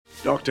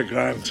Dr.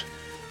 Grant,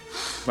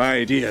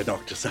 my dear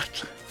Dr.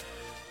 Sattler,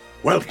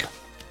 welcome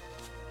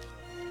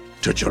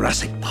to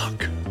Jurassic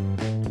Park.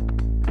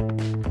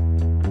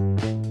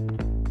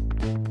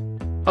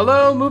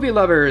 Hello, movie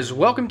lovers.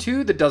 Welcome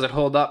to the Does It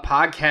Hold Up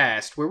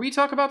podcast, where we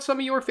talk about some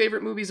of your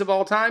favorite movies of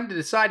all time to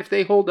decide if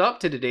they hold up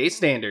to today's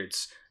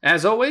standards.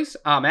 As always,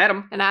 I'm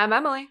Adam. And I'm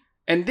Emily.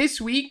 And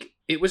this week,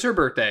 it was her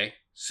birthday.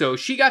 So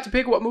she got to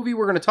pick what movie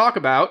we're going to talk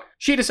about.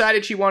 She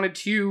decided she wanted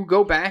to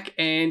go back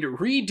and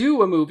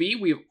redo a movie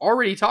we've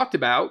already talked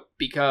about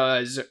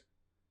because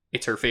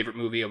it's her favorite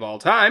movie of all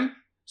time.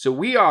 So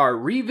we are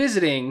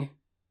revisiting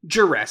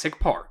Jurassic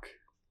Park.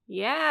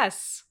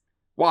 Yes.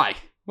 Why?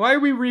 Why are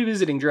we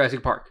revisiting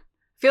Jurassic Park?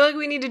 I feel like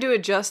we need to do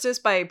it justice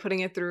by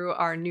putting it through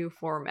our new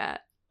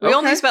format. We Okay.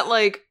 only spent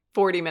like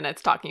 40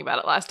 minutes talking about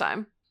it last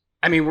time.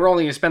 I mean, we're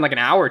only going to spend like an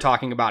hour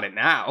talking about it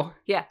now.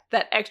 Yeah,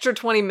 that extra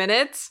 20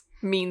 minutes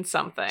means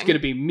something. It's going to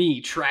be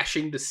me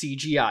trashing the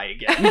CGI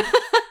again.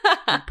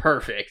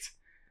 Perfect.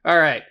 All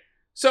right.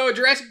 So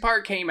Jurassic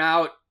Park came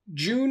out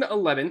June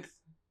 11th,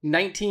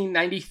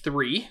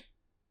 1993.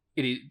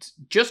 It is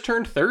just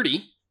turned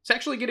 30. It's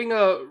actually getting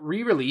a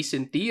re-release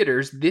in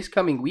theaters this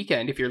coming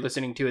weekend if you're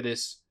listening to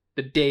this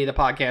the day the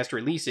podcast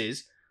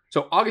releases.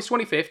 So August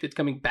 25th, it's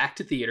coming back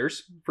to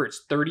theaters for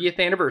its 30th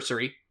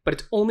anniversary, but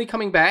it's only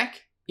coming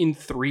back in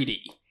 3D.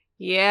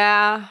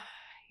 Yeah.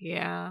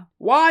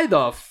 Why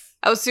the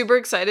I was super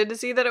excited to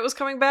see that it was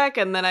coming back,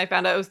 and then I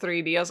found out it was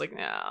 3D. I was like,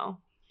 no,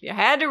 you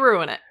had to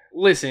ruin it.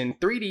 Listen,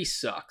 3D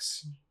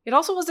sucks. It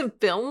also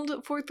wasn't filmed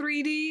for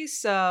 3D,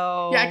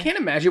 so... Yeah, I can't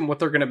imagine what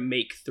they're going to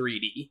make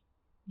 3D.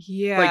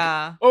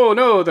 Yeah. Like, oh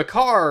no, the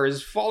car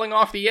is falling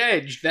off the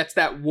edge. That's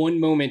that one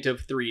moment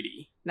of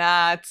 3D.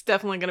 Nah, it's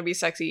definitely going to be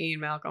sexy Ian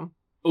Malcolm.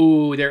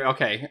 Ooh, there.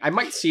 Okay, I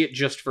might see it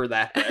just for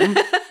that then.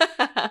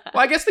 Well,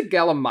 I guess the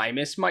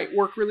Gallimimus might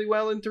work really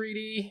well in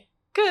 3D.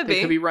 Could be.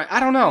 It could be right. I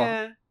don't know.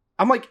 Yeah.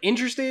 I'm like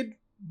interested,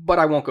 but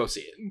I won't go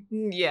see it.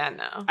 Yeah,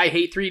 no. I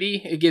hate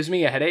 3D. It gives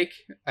me a headache.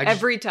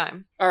 Every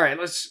time. All right,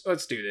 let's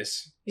do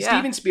this. Yeah.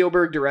 Steven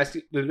Spielberg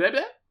directed.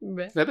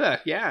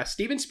 Yeah,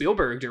 Steven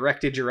Spielberg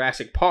directed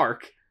Jurassic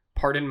Park.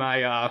 Pardon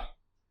my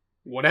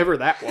whatever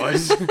that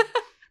was.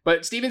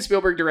 But Steven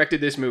Spielberg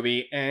directed this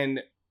movie,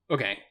 and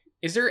okay,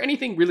 is there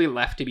anything really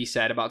left to be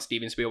said about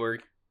Steven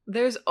Spielberg?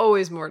 There's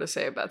always more to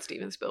say about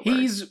Steven Spielberg.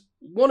 He's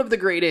one of the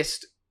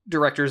greatest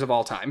directors of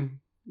all time.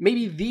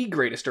 Maybe the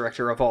greatest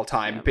director of all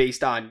time,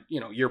 based on,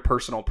 your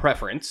personal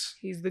preference.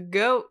 He's the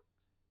GOAT.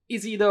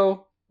 Is he,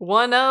 though?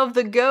 One of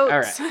the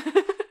GOATs. All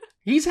right.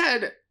 He's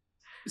had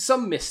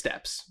some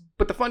missteps,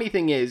 but the funny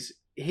thing is,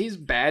 his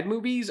bad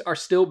movies are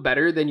still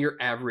better than your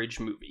average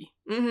movie.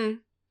 Mm-hmm.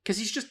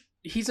 Because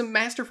he's a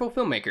masterful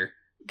filmmaker.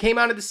 Came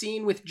out of the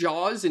scene with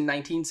Jaws in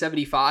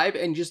 1975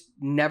 and just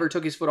never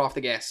took his foot off the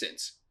gas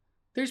since.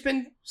 There's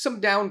been some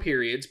down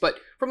periods, but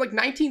from like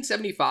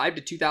 1975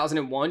 to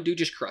 2001, dude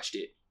just crushed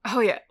it. Oh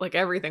yeah, like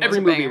everything Every was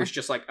a movie banger. was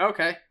just like,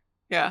 okay,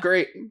 Yeah.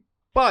 great.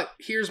 But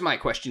here's my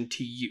question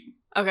to you.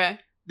 Okay.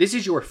 This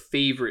is your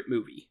favorite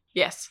movie,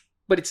 Yes.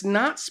 but it's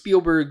not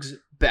Spielberg's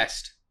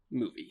best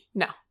movie.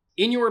 No.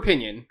 In your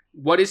opinion,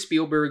 what is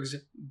Spielberg's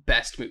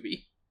best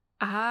movie?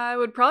 I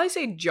would probably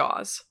say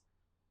Jaws.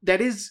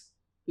 That is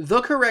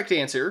the correct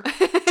answer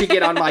to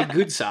get on my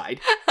good side,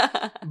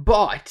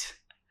 but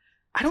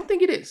I don't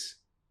think it is.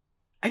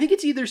 I think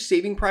it's either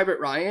Saving Private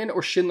Ryan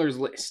or Schindler's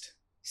List.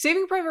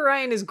 Saving Private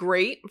Ryan is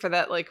great for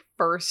that like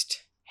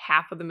first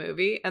half of the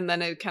movie, and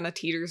then it kind of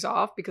teeters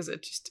off because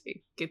it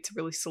gets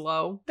really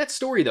slow. That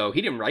story, though,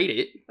 he didn't write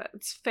it.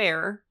 That's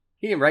fair.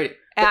 He didn't write it.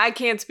 And I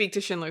can't speak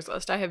to Schindler's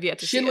List. I have yet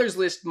to Schindler's see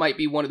List might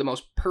be one of the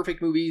most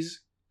perfect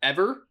movies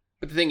ever,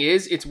 but the thing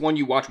is, it's one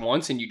you watch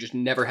once and you just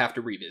never have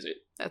to revisit.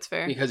 That's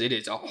fair. Because it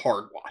is a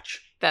hard watch.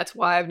 That's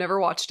why I've never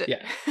watched it.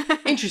 Yeah.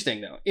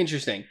 Interesting, though.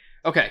 Interesting.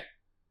 Okay.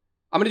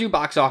 I'm going to do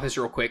box office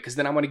real quick, because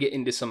then I want to get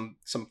into some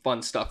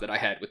fun stuff that I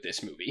had with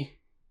this movie.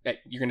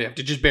 You're going to have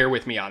to just bear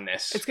with me on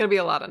this. It's going to be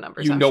a lot of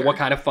numbers, You I'm know sure. what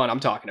kind of fun I'm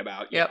talking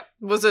about. Yep.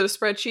 Was it a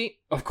spreadsheet?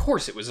 Of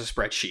course it was a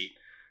spreadsheet.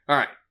 All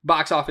right.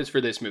 Box office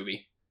for this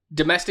movie.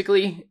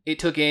 Domestically, it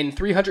took in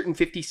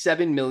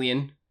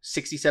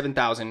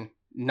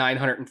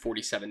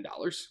 $357,067,947.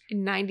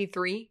 In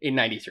 93? In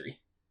 93.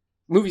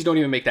 Movies don't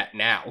even make that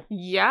now.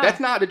 Yeah. That's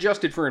not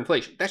adjusted for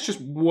inflation. That's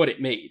just what it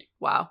made.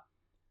 Wow.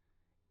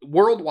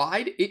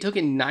 Worldwide, it took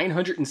in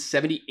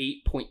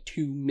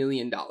 $978.2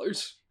 million.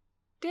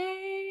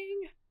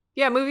 Dang.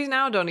 Yeah, movies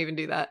now don't even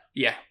do that.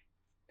 Yeah.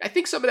 I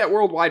think some of that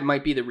worldwide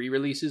might be the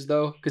re-releases,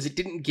 though, because it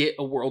didn't get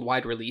a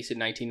worldwide release in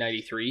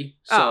 1993.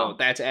 So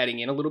that's adding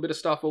in a little bit of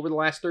stuff over the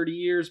last 30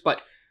 years,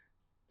 but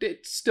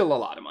it's still a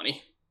lot of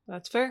money.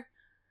 That's fair.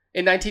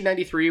 In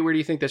 1993, where do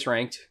you think this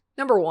ranked?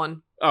 Number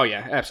 1. Oh,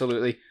 yeah,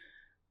 absolutely.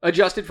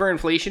 Adjusted for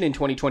inflation in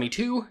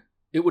 2022,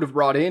 it would have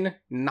brought in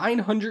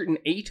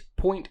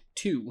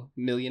 $908.2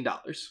 million.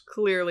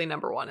 Clearly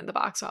number 1 in the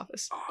box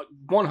office.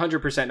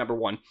 100% number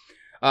 1.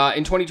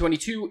 In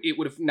 2022, it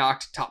would have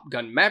knocked Top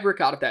Gun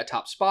Maverick out of that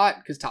top spot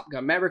because Top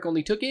Gun Maverick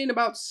only took in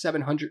about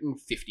 $750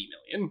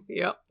 million.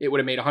 Yep. It would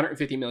have made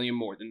 $150 million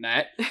more than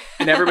that.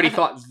 And everybody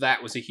thought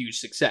that was a huge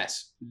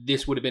success.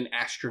 This would have been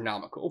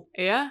astronomical.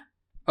 Yeah.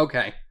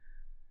 Okay.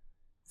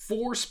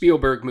 4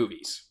 Spielberg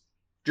movies.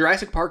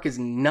 Jurassic Park is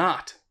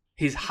not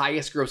his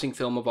highest grossing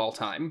film of all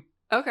time.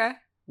 Okay.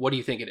 What do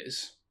you think it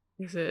is?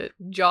 Is it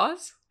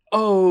Jaws?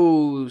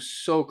 Oh,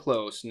 so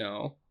close.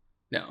 No.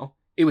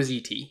 It was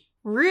E.T.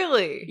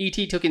 Really?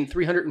 E.T. took in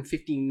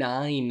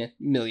 $359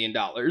 million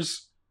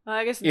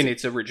I guess in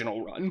its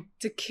original run.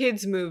 it's a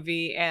kid's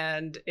movie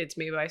and it's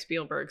made by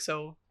Spielberg,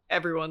 so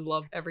everyone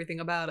loved everything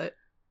about it.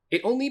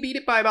 It only beat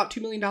it by about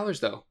 $2 million,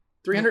 though.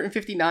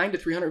 359 to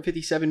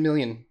 357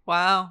 million.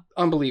 Wow.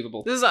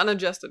 Unbelievable. This is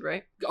unadjusted,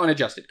 right?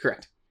 Unadjusted,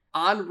 correct.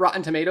 On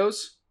Rotten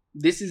Tomatoes,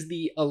 this is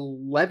the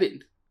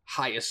 11th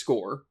highest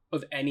score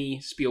of any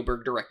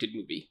Spielberg-directed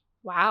movie.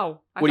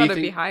 Wow. I What do thought you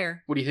it'd be think-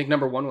 higher. What do you think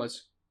number 1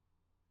 was?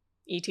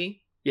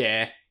 E.T.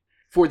 Yeah.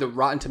 For the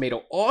Rotten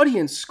Tomato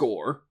audience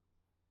score,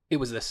 it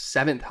was the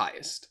 7th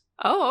highest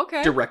Oh,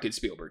 okay. directed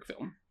Spielberg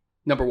film.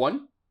 Number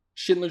 1,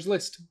 Schindler's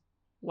List,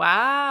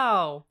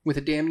 Wow. with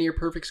a damn near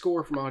perfect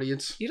score from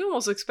audience. You'd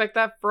almost expect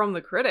that from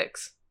the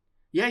critics.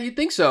 Yeah, you'd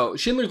think so.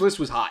 Schindler's List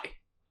was high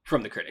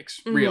from the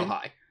critics, real Mhm.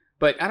 high.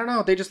 But I don't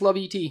know, they just love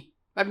E.T.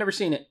 I've never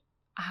seen it.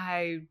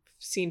 I've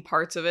seen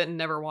parts of it and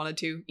never wanted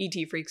to.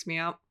 E.T. freaks me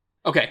out.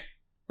 Okay,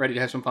 ready to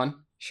have some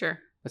fun? Sure.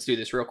 Let's do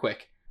this real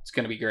quick. It's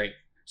going to be great.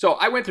 So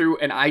I went through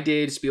and I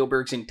did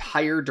Spielberg's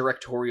entire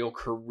directorial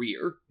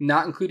career,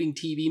 not including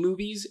TV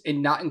movies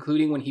and not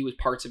including when he was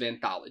parts of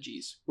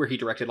anthologies, where he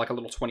directed like a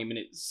little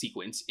 20-minute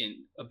sequence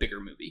in a bigger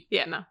movie.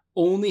 Yeah, no.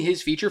 Only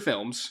his feature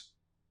films,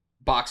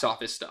 box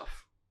office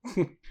stuff,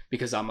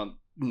 because I'm a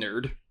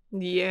nerd.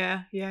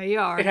 Yeah, you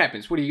are. It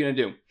happens. What are you going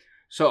to do?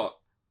 So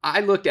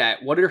I looked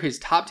at what are his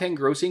top 10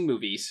 grossing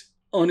movies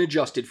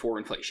unadjusted for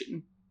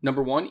inflation.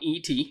 Number 1,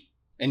 E.T.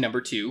 And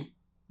number 2,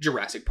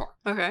 Jurassic Park.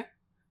 Okay.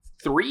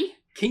 3,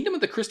 Kingdom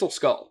of the Crystal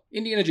Skull,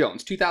 Indiana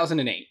Jones,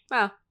 2008.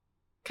 Well,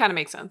 kind of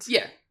makes sense.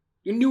 Yeah.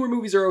 Your newer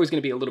movies are always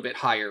going to be a little bit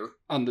higher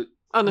on the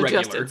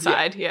Unadjusted regular,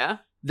 side, yeah.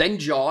 Then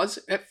Jaws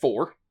at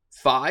 4.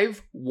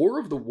 5, War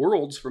of the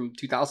Worlds from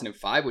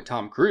 2005 with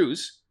Tom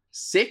Cruise.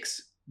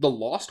 6, The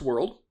Lost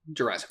World,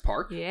 Jurassic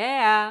Park.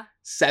 Yeah.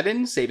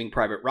 7, Saving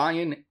Private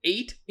Ryan.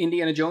 8,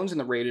 Indiana Jones and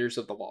the Raiders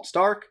of the Lost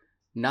Ark.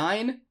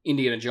 9,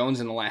 Indiana Jones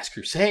and the Last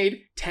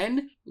Crusade.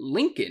 10,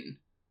 Lincoln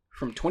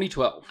from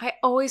 2012. I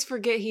always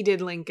forget he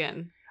did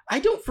Lincoln. I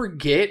don't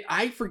forget.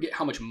 I forget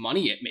how much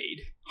money it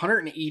made.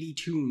 $182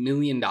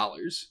 million.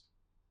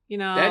 You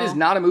know, That is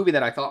not a movie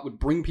that I thought would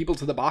bring people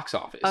to the box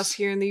office. us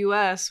here in the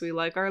U.S., we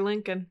like our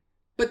Lincoln.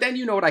 But then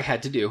you know what I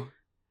had to do.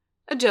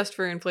 Adjust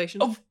for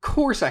inflation. Of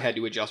course I had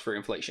to adjust for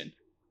inflation.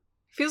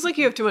 Feels like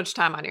you have too much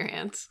time on your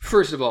hands.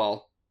 First of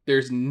all,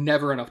 there's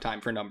never enough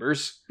time for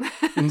numbers.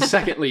 And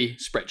secondly,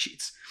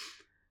 spreadsheets.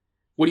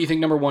 What do you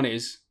think number 1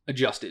 is?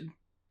 Adjusted.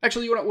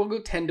 Actually, you know what? We'll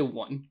go 10 to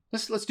 1.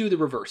 Let's do the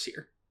reverse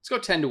here. Let's go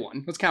 10 to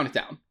 1. Let's count it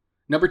down.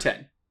 Number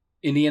 10,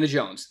 Indiana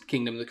Jones,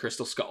 Kingdom of the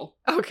Crystal Skull.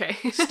 Okay.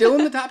 Still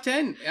in the top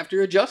 10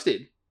 after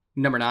adjusted.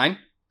 Number 9,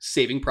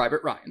 Saving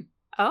Private Ryan.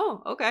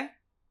 Oh, okay.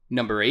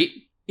 Number 8,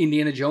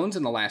 Indiana Jones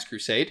and the Last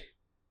Crusade.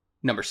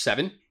 Number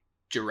 7,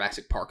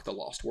 Jurassic Park, The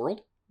Lost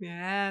World.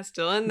 Yeah,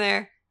 still in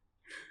there.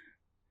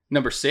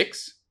 Number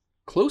 6,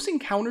 Close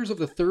Encounters of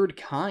the Third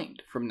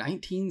Kind from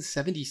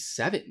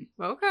 1977.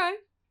 Okay.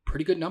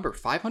 Pretty good number.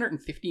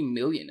 550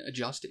 million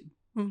adjusted.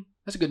 Hmm.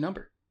 That's a good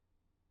number.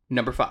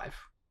 Number 5,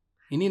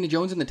 Indiana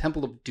Jones and the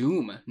Temple of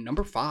Doom.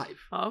 Number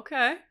 5.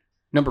 Okay.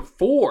 Number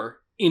 4,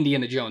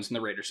 Indiana Jones and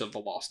the Raiders of the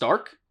Lost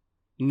Ark.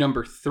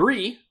 Number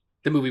 3,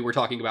 the movie we're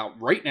talking about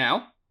right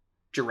now,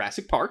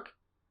 Jurassic Park.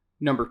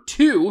 Number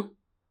 2,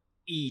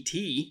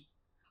 E.T.,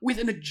 with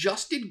an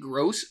adjusted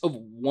gross of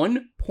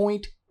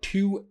 $1.28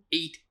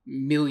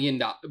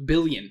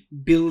 billion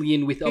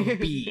with a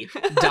B,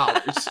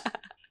 dollars.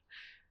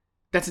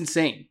 That's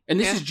insane. And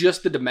this is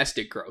just the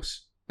domestic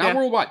gross, not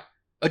worldwide.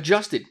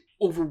 Adjusted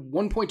over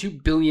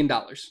 $1.2 billion.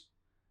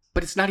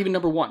 But it's not even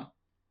number 1.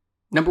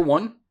 Number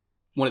 1,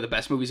 one of the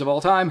best movies of all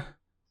time,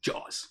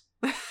 Jaws.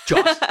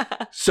 Jaws.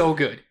 So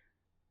good.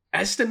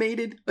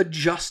 Estimated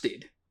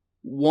adjusted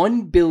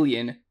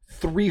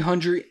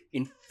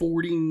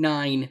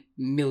 $1,349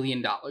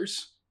 million.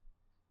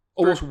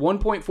 Almost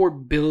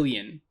 $1.4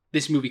 billion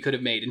this movie could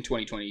have made in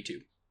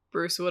 2022.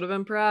 Bruce would have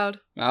been proud.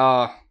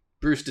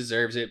 Bruce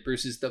deserves it.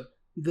 Bruce is the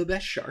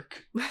best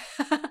shark.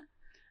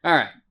 All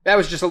right. That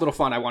was just a little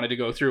fun. I wanted to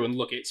go through and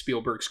look at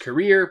Spielberg's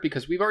career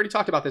because we've already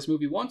talked about this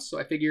movie once, so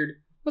I figured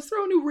let's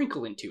throw a new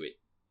wrinkle into it.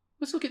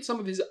 Let's look at some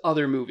of his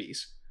other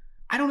movies.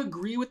 I don't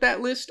agree with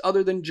that list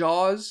other than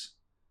Jaws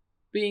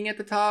being at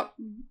the top.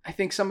 I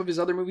think some of his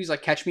other movies,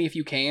 like Catch Me If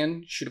You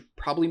Can, should have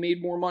probably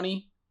made more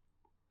money.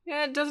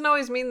 Yeah, it doesn't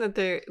always mean that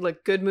they're,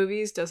 like, good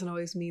movies doesn't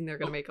always mean they're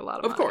going to make a lot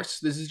of money. Of course,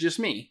 this is just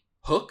me.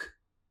 Hook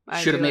I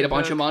should have do made like a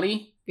bunch Hook. of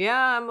money.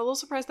 Yeah, I'm a little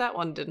surprised that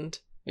one didn't.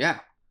 Yeah.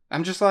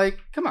 I'm just like,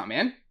 come on,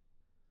 man.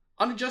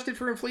 Unadjusted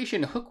for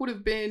inflation, Hook would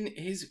have been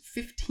his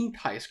 15th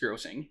highest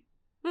grossing.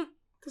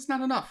 That's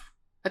not enough.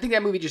 I think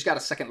that movie just got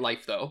a second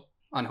life, though,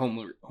 on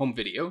home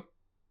video.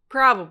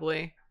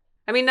 Probably.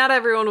 I mean, not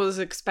everyone was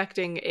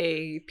expecting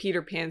a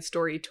Peter Pan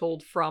story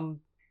told from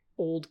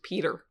old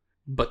Peter.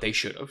 But they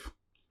should have.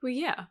 Well,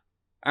 yeah.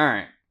 All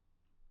right.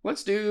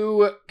 Let's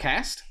do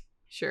cast.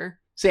 Sure.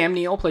 Sam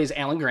Neill plays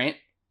Alan Grant.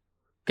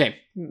 Okay.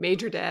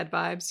 Major dad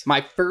vibes.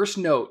 My first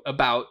note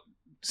about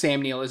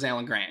Sam Neill as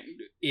Alan Grant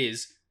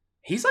is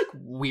he's like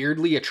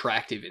weirdly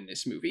attractive in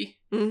this movie.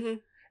 Mm-hmm.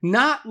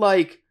 Not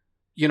like,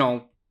 you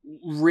know,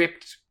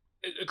 ripped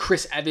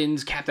Chris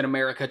Evans, Captain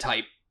America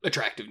type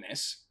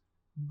attractiveness.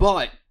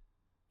 But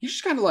you're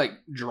just kind of like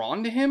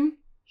drawn to him.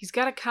 He's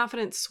got a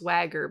confident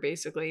swagger,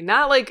 basically.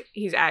 Not like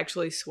he's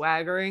actually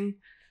swaggering,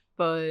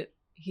 but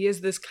he has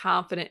this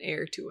confident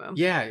air to him.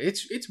 Yeah,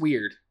 it's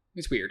weird.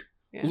 It's weird.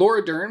 Yeah.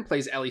 Laura Dern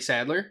plays Ellie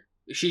Sadler.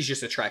 She's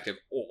just attractive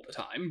all the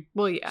time.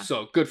 Well, yeah.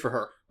 So good for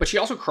her. But she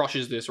also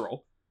crushes this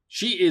role.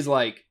 She is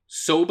like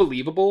so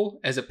believable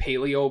as a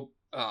paleo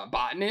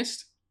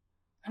botanist.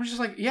 I'm just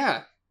like,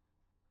 yeah.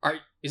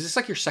 Is this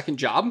like your second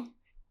job?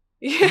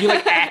 Yeah. Are you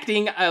like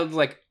acting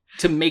like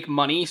to make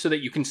money so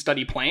that you can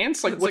study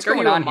plants? Like, It's what's like,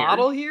 going are you on a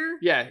model here?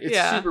 Yeah,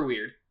 it's super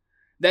weird.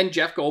 Then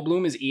Jeff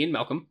Goldblum is Ian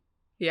Malcolm.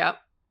 Yep.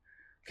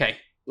 Okay,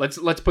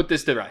 let's put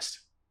this to rest.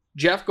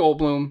 Jeff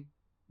Goldblum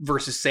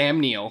versus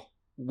Sam Neill.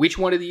 Which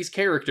one of these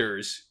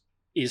characters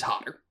is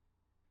hotter?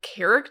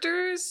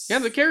 Characters? Yeah,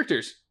 the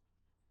characters.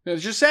 It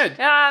was just said.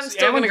 Yeah, I'm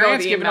still Alan going to go with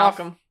Grant's Ian giving off-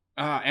 Malcolm.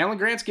 Alan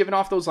Grant's giving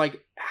off those like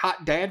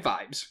hot dad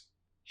vibes.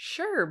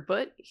 Sure,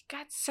 but he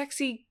got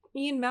sexy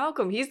Ian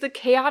Malcolm. He's the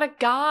chaotic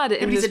god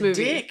in But he's this a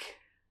movie. dick.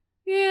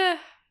 Yeah.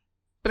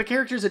 But the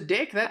character's a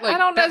dick. That I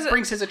don't that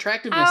brings his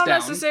attractiveness I don't down.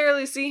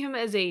 necessarily see him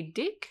as a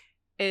dick.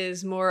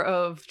 Is more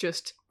of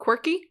just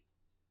quirky.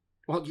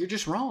 Well, you're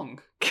just wrong.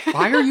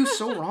 Why are you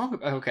so wrong?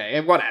 Okay,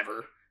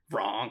 whatever.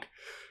 Wrong.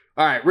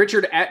 All right,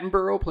 Richard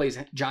Attenborough plays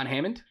John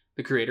Hammond,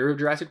 the creator of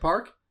Jurassic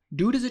Park.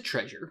 Dude is a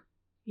treasure.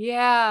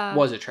 Yeah.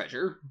 Was a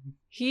treasure.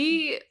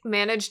 He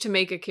managed to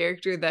make a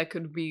character that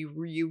could be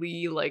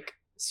really, like,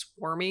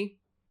 swarmy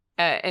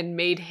and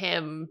made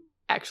him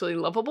actually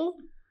lovable.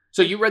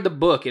 So you read the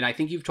book, and I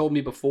think you've told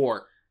me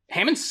before,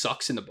 Hammond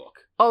sucks in the book.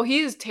 Oh, he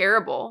is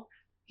terrible.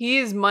 He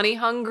is money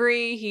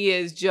hungry. He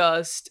is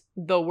just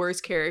the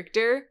worst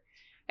character.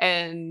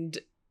 And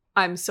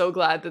I'm so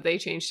glad that they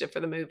changed it for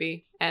the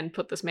movie and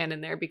put this man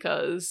in there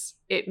because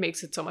it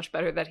makes it so much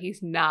better that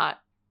he's not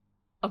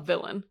a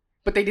villain.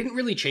 But they didn't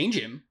really change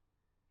him.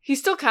 He's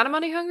still kind of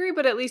money hungry,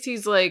 but at least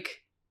he's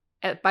like,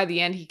 by the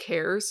end, he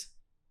cares.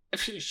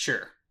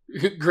 Sure.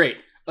 Great.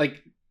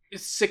 Like,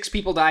 6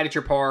 people died at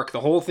your park. The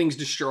whole thing's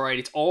destroyed.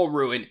 It's all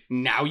ruined.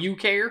 Now you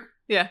care?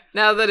 Yeah.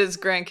 Now that his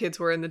grandkids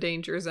were in the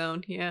danger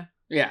zone. Yeah.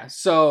 Yeah.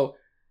 So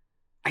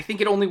I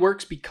think it only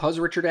works because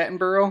Richard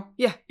Attenborough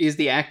is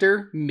the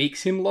actor,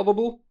 makes him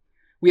lovable.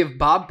 We have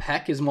Bob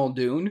Peck as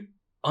Muldoon.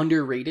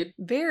 Underrated.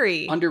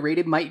 Very.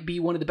 Underrated. Might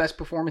be one of the best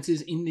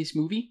performances in this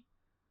movie.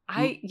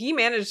 He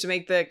managed to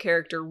make that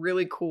character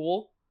really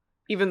cool,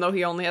 even though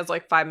he only has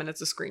like 5 minutes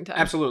of screen time.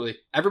 Absolutely.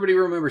 Everybody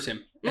remembers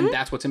him, and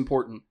that's what's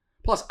important.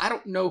 Plus, I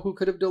don't know who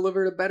could have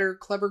delivered a better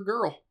clever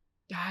girl.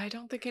 I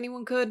don't think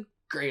anyone could.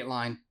 Great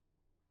line.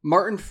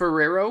 Martin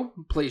Ferrero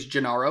plays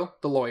Gennaro,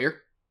 the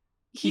lawyer.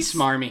 He's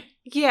smarmy.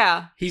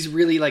 Yeah. He's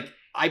really like,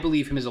 I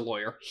believe him as a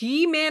lawyer.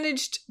 He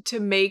managed to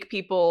make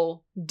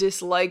people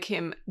dislike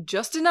him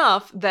just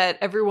enough that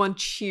everyone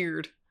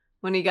cheered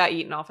when he got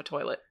eaten off a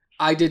toilet.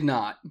 I did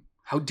not.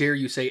 How dare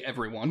you say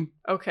everyone?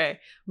 Okay.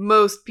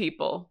 Most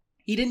people.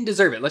 He didn't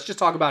deserve it. Let's just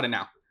talk about it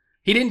now.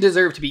 He didn't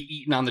deserve to be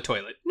eaten on the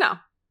toilet. No.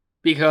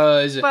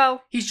 Because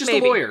he's just a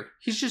lawyer.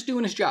 He's just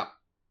doing his job.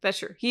 That's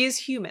true. He is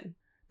human.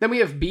 Then we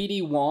have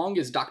B.D. Wong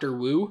as Dr.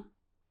 Wu.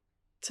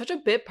 Such a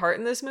bit part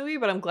in this movie,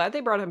 but I'm glad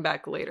they brought him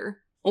back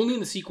later. Only in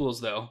the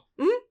sequels, though.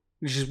 Mm-hmm.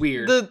 Which is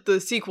weird. The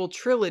sequel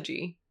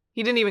trilogy.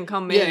 He didn't even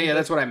come in. Yeah,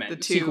 that's what I meant.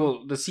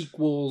 The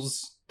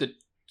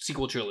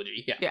sequel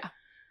trilogy. Yeah. Yeah.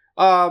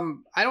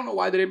 I don't know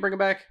why they didn't bring him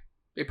back.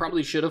 They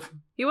probably should have.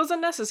 He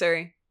wasn't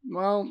necessary.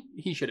 Well,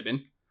 he should have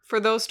been. For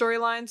those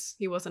storylines,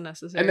 he wasn't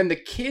necessary. And then the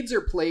kids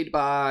are played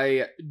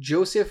by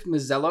Joseph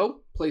Mazzello,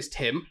 plays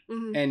Tim,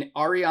 and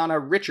Ariana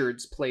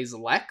Richards plays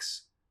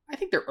Lex. I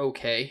think they're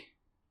okay.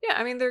 Yeah,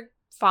 I mean, they're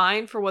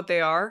fine for what they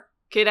are.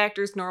 Kid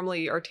actors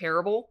normally are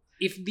terrible.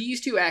 If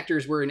these two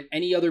actors were in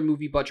any other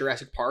movie but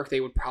Jurassic Park,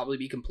 they would probably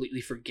be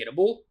completely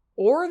forgettable.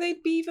 Or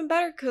they'd be even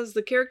better, because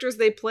the characters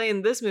they play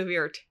in this movie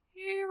are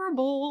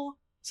terrible.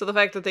 So the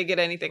fact that they get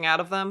anything out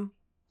of them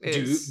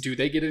is... Do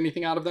they get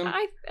anything out of them?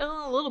 A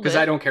little bit. Because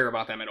I don't care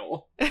about them at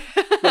all.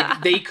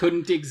 Like, they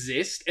couldn't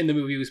exist, and the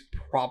movie was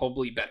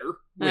probably better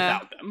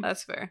without them.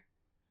 That's fair.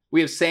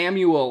 We have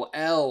Samuel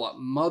L.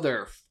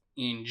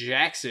 in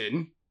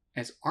Jackson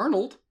as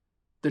Arnold,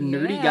 the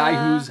nerdy guy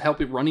who's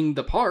helping running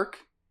the park.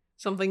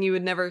 Something you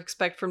would never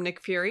expect from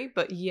Nick Fury,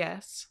 but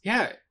yes.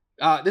 Yeah.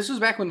 This was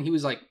back when he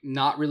was, like,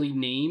 not really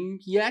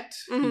named yet.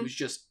 He was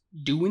just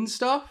doing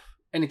stuff.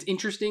 And it's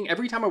interesting.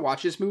 Every time I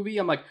watch this movie,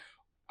 I'm like,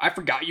 I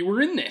forgot you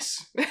were in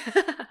this.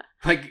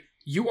 Like,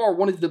 You are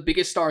one of the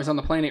biggest stars on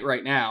the planet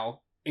right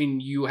now,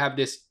 and you have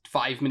this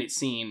 5-minute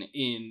scene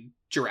in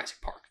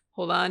Jurassic Park.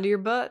 Hold on to your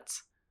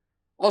butts.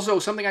 Also,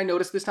 something I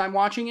noticed this time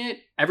watching it,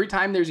 every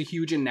time there's a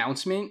huge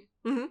announcement,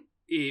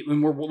 Mm-hmm.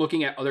 When we're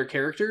looking at other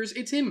characters,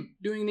 it's him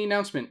doing the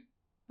announcement.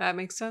 That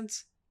makes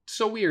sense.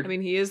 So weird. I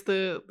mean, he is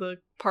the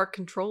park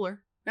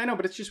controller. I know,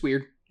 but it's just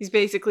weird. He's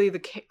basically the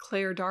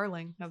Claire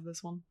Darling of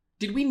this one.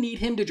 Did we need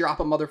him to drop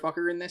a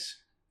motherfucker in this?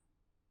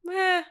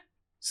 Eh.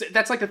 So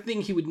that's like the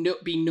thing he would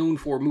be known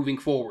for moving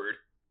forward.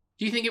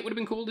 Do you think it would have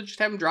been cool to just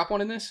have him drop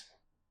one in this?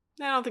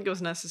 I don't think it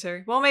was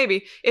necessary. Well,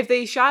 maybe. If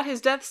they shot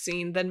his death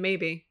scene, then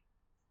maybe.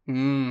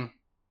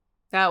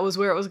 That was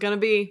where it was going to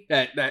be.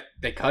 That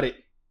they cut it.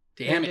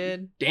 Damn They it.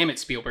 did. Damn it,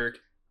 Spielberg.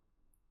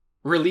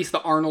 Release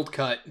the Arnold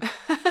cut.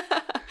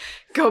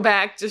 Go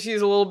back, just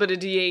use a little bit of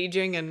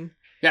de-aging and...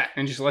 Yeah,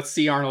 and just let's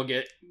see Arnold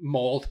get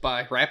mauled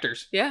by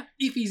raptors. Yeah.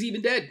 If he's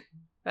even dead.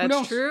 That's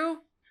knows? true.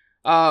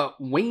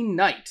 Wayne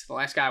Knight, the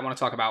last guy I want to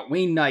talk about.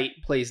 Wayne Knight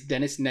plays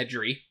Dennis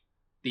Nedry,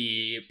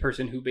 the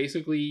person who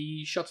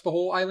basically shuts the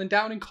whole island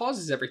down and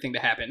causes everything to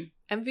happen.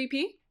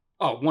 MVP?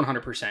 Oh,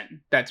 100%.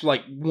 That's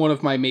like one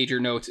of my major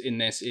notes in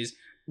this is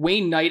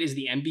Wayne Knight is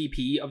the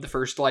MVP of the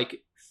first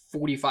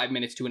 45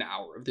 minutes to an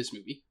hour of this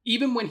movie.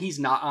 Even when he's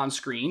not on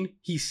screen,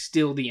 he's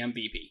still the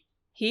MVP.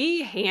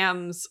 He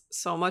hams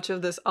so much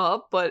of this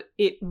up, but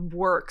it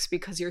works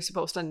because you're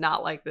supposed to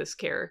not like this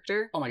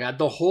character. Oh my god,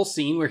 the whole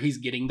scene where he's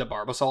getting the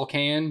Barbasol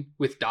can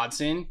with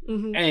Dodson,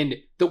 Mm-hmm. and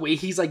the way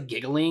he's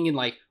giggling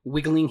and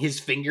wiggling his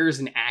fingers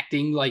and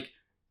acting like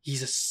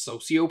he's a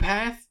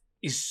sociopath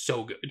is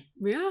so good.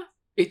 Yeah.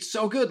 It's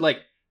so good.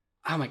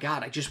 Oh my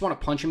god, I just want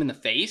to punch him in the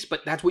face,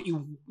 but that's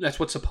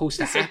what's supposed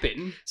to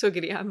happen. So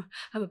giddy, I'm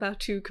about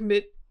to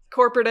commit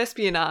corporate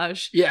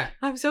espionage. Yeah.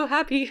 I'm so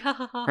happy.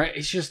 Right,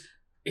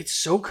 it's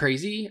so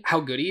crazy how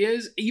good he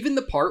is. Even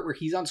the part where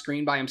he's on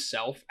screen by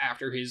himself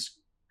after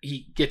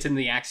he gets in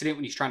the accident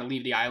when he's trying to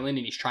leave the island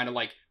and he's trying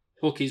to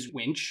hook his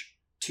winch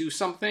to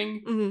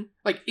something.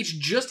 Mm-hmm. It's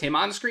just him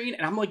on screen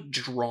and I'm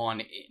drawn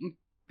in.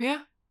 Yeah.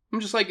 I'm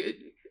just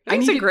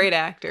He's a great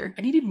actor.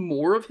 I needed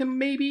more of him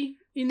maybe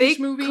in They this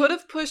movie. could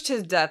have pushed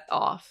his death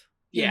off.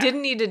 Yeah. He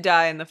didn't need to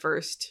die in the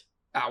first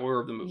hour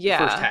of the movie,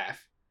 Yeah. the first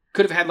half.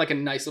 Could have had a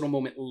nice little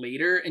moment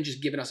later and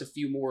just given us a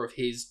few more of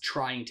his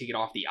trying to get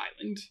off the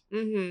island.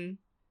 Mm-hmm.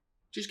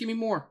 Just give me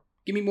more.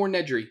 Give me more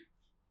Nedry.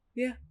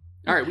 Yeah.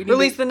 All right, we need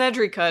Release the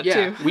Nedry cut,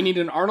 yeah, too. we need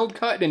an Arnold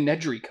cut and a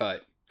Nedry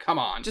cut. Come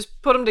on.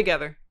 Just put them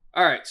together.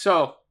 All right,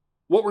 so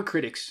what were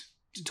critics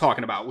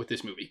talking about with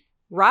this movie?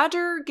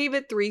 Roger gave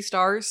it 3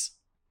 stars,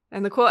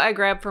 and the quote I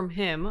grabbed from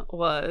him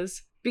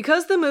was,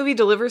 "Because the movie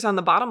delivers on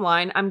the bottom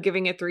line, I'm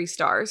giving it 3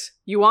 stars.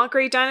 You want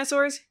great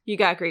dinosaurs? You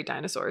got great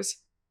dinosaurs.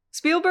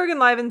 Spielberg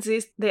enlivens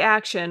the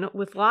action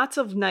with lots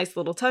of nice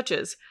little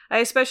touches. I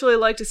especially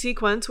liked a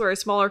sequence where a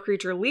smaller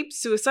creature leaps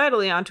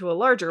suicidally onto a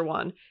larger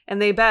one, and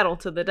they battle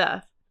to the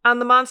death. On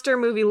the monster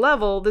movie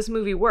level, this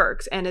movie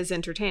works and is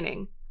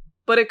entertaining.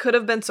 But it could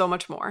have been so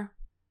much more."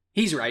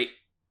 He's right.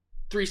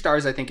 3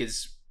 stars, I think,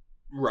 is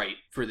right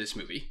for this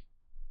movie.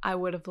 I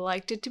would have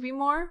liked it to be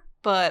more,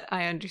 but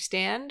I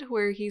understand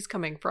where he's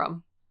coming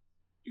from.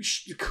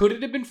 Could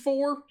it have been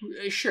 4?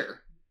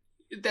 Sure.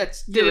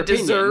 That's Did your it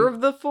opinion.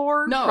 deserve the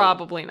 4? No.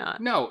 Probably not.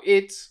 No,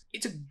 it's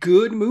a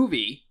good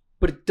movie,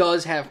 but it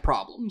does have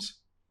problems.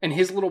 And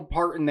his little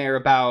part in there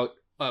about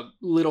a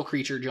little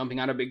creature jumping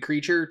on a big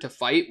creature to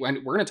fight,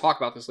 when we're going to talk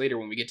about this later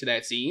when we get to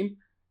that scene,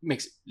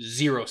 makes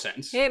 0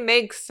 sense. It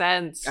makes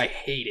sense. I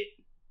hate it.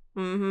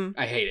 Mm-hmm.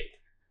 I hate it.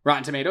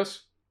 Rotten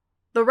Tomatoes?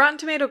 The Rotten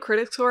Tomato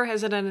critic score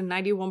has it at a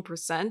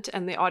 91%,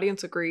 and the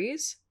audience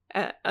agrees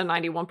at a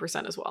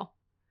 91% as well.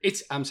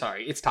 I'm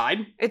sorry, it's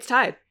tied? It's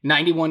tied.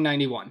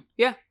 91-91.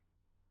 Yeah.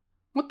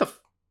 What the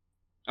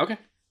Okay.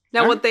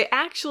 Now, All what right. they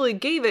actually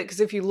gave it, because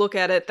if you look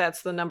at it,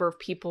 that's the number of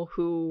people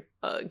who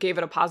gave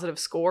it a positive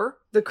score.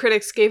 The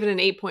critics gave it an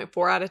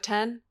 8.4 out of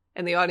 10,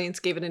 and the audience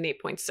gave it an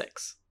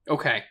 8.6.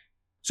 Okay.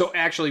 So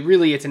actually,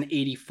 really, it's an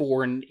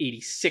 84 and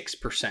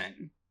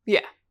 86%.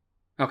 Yeah.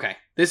 Okay.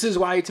 This is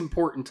why it's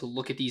important to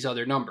look at these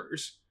other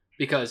numbers,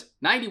 because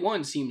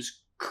 91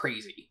 seems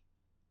crazy.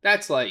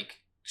 That's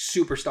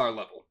superstar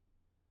level.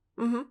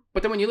 Mm-hmm.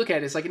 But then when you look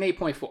at it, it's an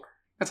 8.4.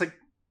 That's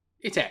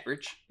it's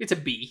average. It's a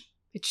B.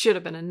 It should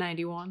have been a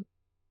 91.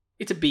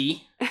 It's a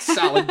B.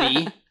 Solid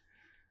B.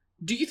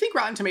 Do you think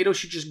Rotten Tomatoes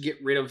should just get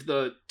rid of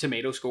the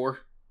tomato score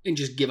and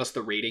just give us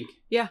the rating?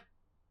 Yeah.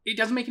 It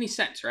doesn't make any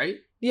sense, right?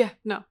 Yeah,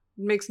 no. It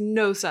makes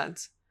no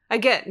sense. I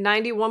get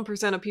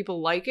 91% of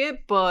people like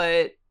it,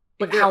 but...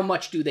 But how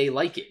much do they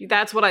like it?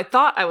 That's what I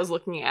thought I was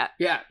looking at.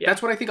 Yeah,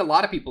 that's what I think a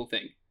lot of people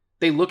think.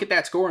 They look at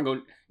that score and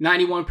go,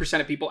 91%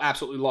 of people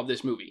absolutely love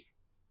this movie.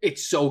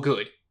 It's so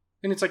good.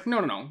 And it's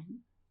no.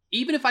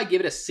 Even if I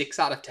give it a 6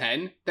 out of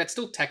 10, that's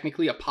still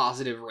technically a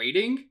positive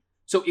rating.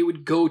 So it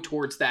would go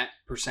towards that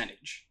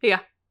percentage. Yeah.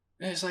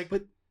 And it's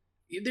but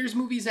there's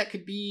movies that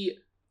could be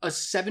a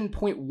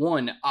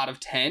 7.1 out of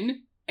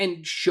 10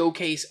 and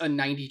showcase a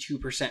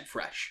 92%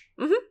 fresh.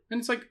 Mm-hmm.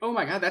 And it's oh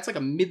my god, that's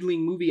a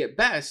middling movie at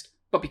best.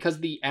 But because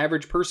the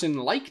average person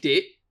liked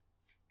it,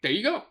 there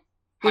you go.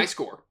 High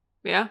score.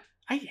 Yeah.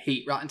 I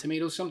hate Rotten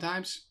Tomatoes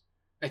sometimes.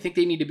 I think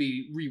they need to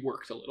be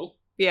reworked a little.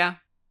 Yeah.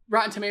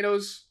 Rotten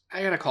Tomatoes,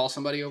 I gotta call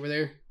somebody over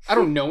there. I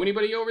don't know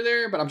anybody over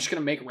there, but I'm just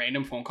gonna make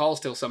random phone calls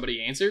till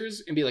somebody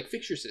answers and be like,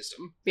 fix your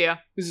system. Yeah.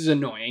 This is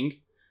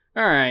annoying.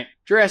 Alright,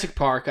 Jurassic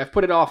Park. I've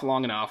put it off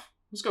long enough.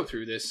 Let's go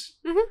through this.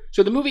 Mm-hmm.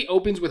 So the movie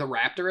opens with a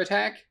raptor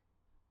attack.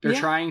 They're Yeah.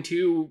 trying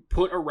to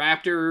put a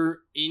raptor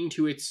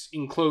into its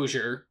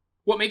enclosure.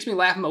 What makes me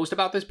laugh most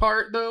about this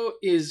part, though,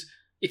 is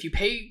if you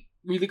pay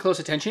really close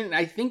attention, and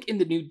I think in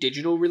the new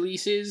digital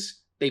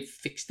releases, they've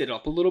fixed it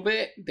up a little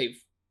bit. They've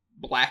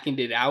blackened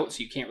it out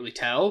so you can't really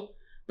tell.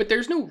 But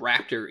there's no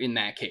raptor in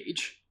that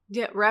cage.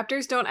 Yeah,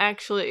 raptors don't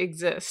actually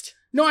exist.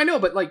 No, I know,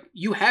 but like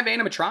you have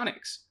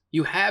animatronics.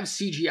 You have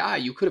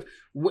CGI. You could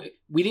have...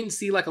 We didn't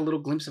see like a little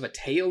glimpse of a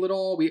tail at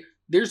all.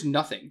 There's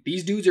nothing.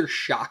 These dudes are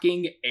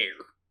shocking air.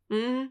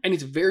 Mm-hmm. And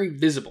it's very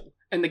visible.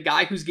 And the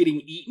guy who's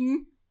getting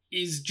eaten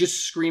is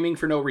just screaming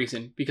for no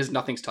reason because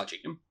nothing's touching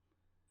him.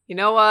 You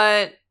know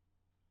what?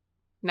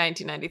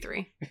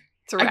 1993.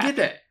 It's a I wrap. get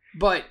that.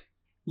 But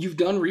you've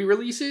done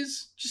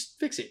re-releases. Just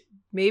fix it.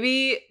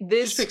 Maybe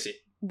Just fix it.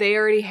 they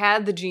already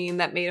had the gene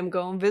that made them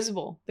go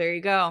invisible. There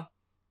you go.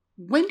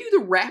 When do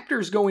the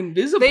raptors go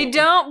invisible? They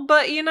don't,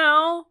 but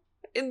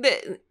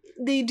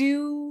they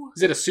do.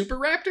 Is it a super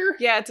raptor?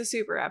 Yeah, it's a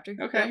super raptor.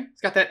 Okay. Yep.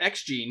 It's got that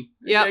X gene.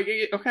 Yep.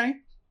 Okay.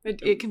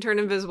 It can turn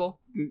invisible.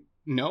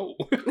 No.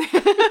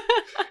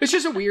 It's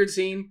just a weird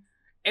scene.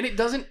 And it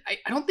doesn't... I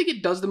don't think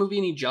it does the movie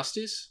any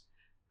justice.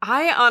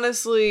 I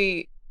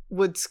honestly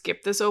would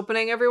skip this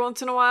opening every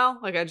once in a while.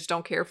 Like, I just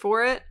don't care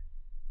for it.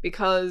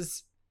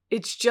 Because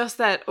it's just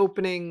that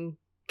opening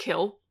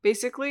kill,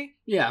 basically,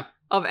 Yeah.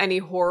 of any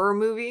horror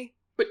movie.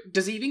 But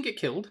does he even get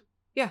killed?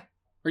 Yeah.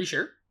 Are you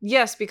sure?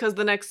 Yes, because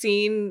the next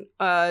scene,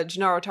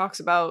 Gennaro talks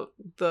about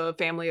the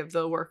family of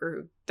the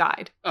worker who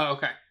died. Oh,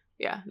 okay.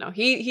 Yeah, no,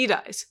 he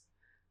dies.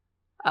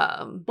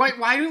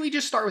 Why don't we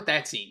just start with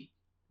that scene?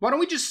 Why don't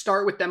we just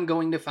start with them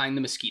going to find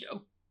the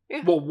mosquito?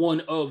 Yeah. Well,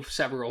 one of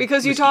several.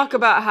 Because you talk mosquitoes.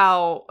 about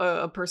how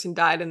a person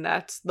died, and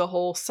that's the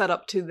whole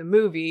setup to the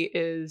movie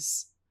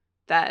is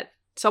that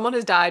someone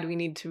has died, we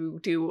need to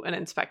do an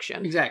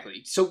inspection.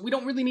 Exactly. So we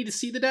don't really need to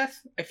see the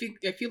death. I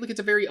feel like it's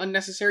a very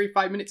unnecessary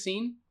 5-minute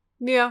scene.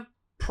 Yeah.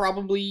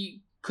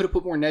 Probably could have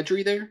put more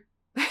Nedry there.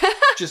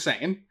 Just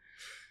saying.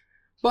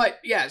 But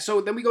yeah, so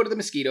then we go to the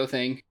mosquito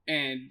thing,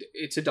 and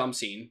it's a dumb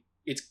scene.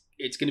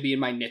 It's going to be in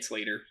my nits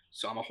later,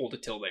 so I'm going to hold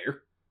it till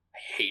there. I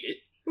hate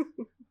it.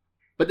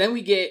 But then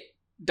we get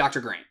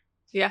Dr. Grant.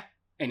 Yeah.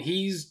 And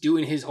he's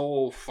doing his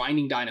whole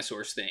finding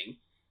dinosaurs thing.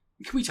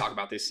 Can we talk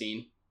about this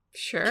scene?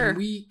 Sure.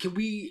 Can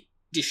we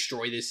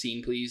destroy this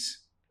scene,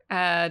 please?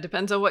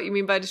 Depends on what you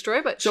mean by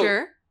destroy, but So-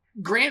 sure.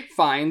 Grant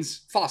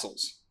finds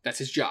fossils. That's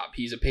his job.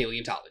 He's a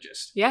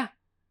paleontologist. Yeah.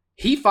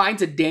 He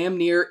finds a damn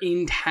near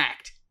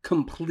intact,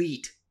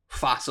 complete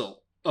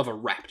fossil of a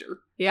raptor.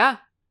 Yeah.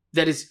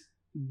 That is,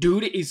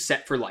 dude is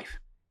set for life.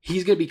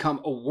 He's going to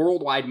become a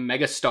worldwide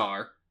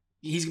megastar.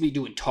 He's going to be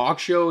doing talk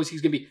shows.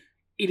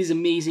 It is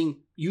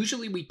amazing.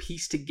 Usually we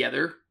piece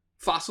together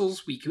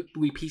fossils.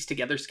 We piece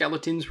together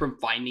skeletons from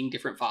finding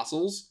different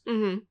fossils.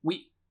 Mm-hmm.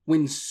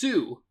 When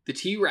Sue, the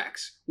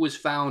T-Rex, was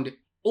found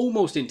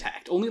almost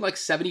intact, only like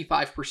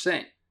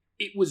 75%,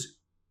 it was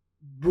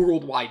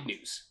worldwide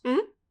news. Mhm.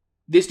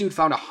 This dude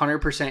found a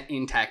 100%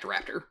 intact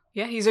raptor.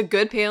 Yeah, he's a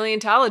good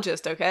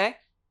paleontologist, okay?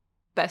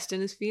 Best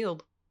in his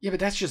field. Yeah, but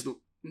that's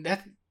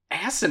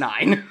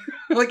asinine.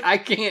 Like, I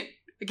can't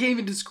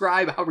even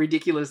describe how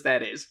ridiculous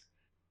that is.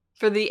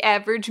 For the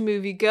average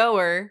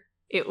moviegoer,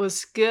 it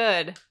was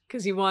good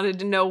because he wanted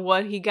to know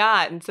what he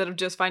got instead of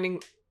just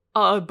finding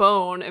a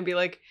bone and be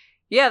like,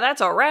 yeah,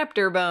 that's a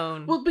raptor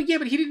bone. Well, but he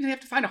didn't have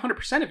to find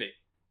 100% of it.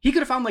 He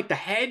could have found, like, the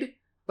head,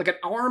 like an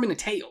arm and a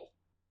tail.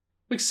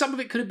 Like, some of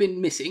it could have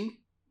been missing,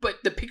 but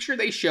the picture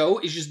they show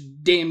is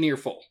just damn near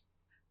full.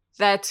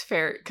 That's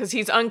fair, because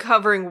he's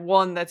uncovering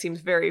one that seems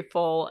very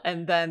full,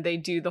 and then they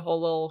do the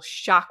whole little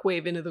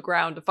shockwave into the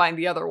ground to find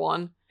the other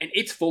one. And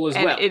it's full as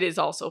And well. it is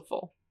also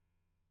full.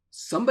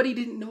 Somebody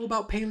didn't know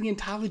about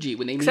paleontology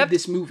when they Except- made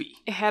this movie.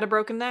 It had a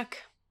broken neck.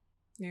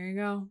 There you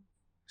go.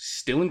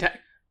 Still intact.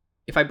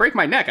 If I break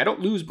my neck, I don't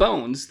lose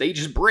bones. They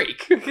just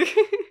break.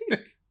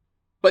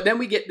 But then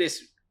we get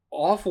this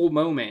awful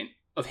moment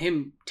of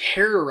him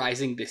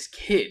terrorizing this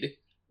kid.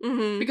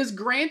 Mm-hmm. Because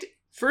Grant,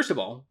 first of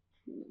all,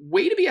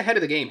 way to be ahead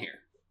of the game here.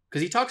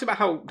 Because he talks about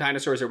how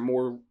dinosaurs are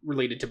more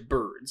related to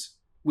birds,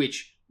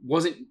 which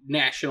wasn't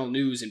national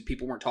news and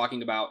people weren't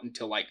talking about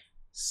until like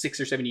 6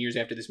 or 7 years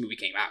after this movie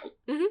came out.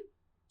 Mhm.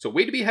 So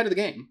way to be ahead of the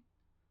game.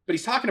 But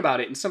he's talking about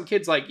it, and some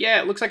kid's like,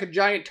 yeah, it looks like a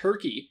giant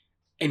turkey.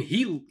 And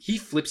he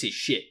flips his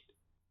shit.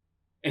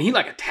 And he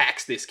like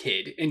attacks this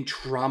kid and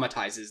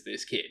traumatizes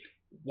this kid.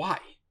 Why?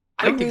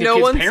 I don't Like, think no the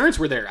kid's one's- parents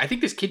were there. I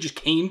think this kid just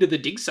came to the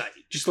dig site.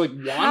 Just like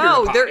wandered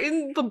How? upon They're it.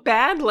 in the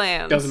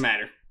Badlands. Doesn't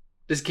matter.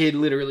 This kid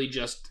literally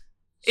just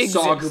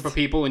saw a group Exists. of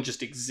people and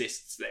just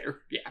exists there.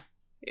 Yeah.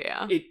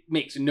 Yeah. It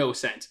makes no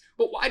sense.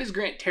 But why does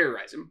Grant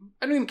terrorize him?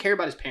 I don't even care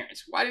about his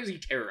parents. Why does he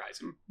terrorize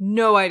him?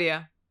 No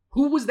idea.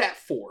 Who was that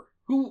for?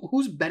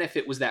 Whose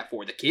benefit was that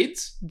for? The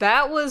kids?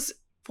 That was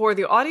for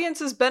the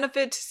audience's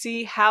benefit to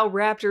see how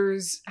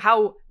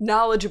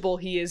knowledgeable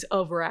he is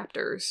of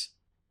raptors.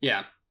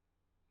 Yeah.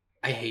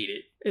 I hate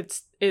it.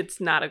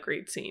 It's not a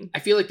great scene. I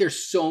feel like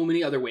there's so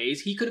many other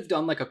ways. He could have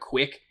done like a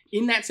quick,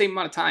 in that same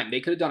amount of time, they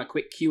could have done a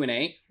quick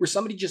Q&A where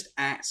somebody just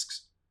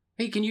asks,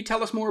 hey, can you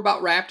tell us more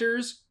about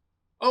raptors?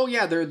 Oh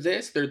yeah, they're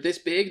this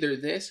big, they're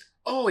this.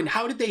 Oh, and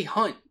how did they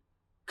hunt?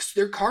 Because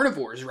they're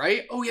carnivores,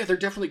 right? Oh yeah, they're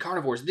definitely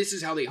carnivores. This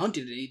is how they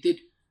hunted, and they did.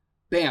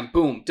 Bam,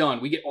 boom, done.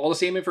 We get all the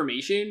same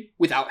information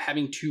without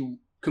having to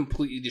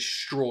completely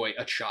destroy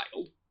a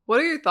child.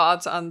 What are your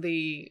thoughts on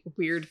the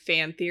weird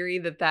fan theory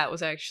that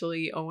was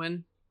actually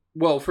Owen?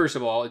 Well, first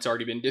of all, it's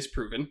already been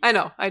disproven. I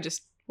know. I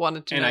just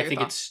wanted to know. And I your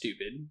think thoughts. it's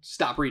stupid.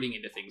 Stop reading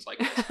into things like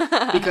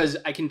this. Because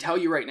I can tell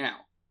you right now,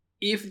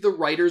 if the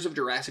writers of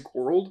Jurassic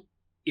World,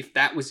 if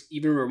that was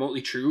even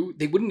remotely true,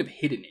 they wouldn't have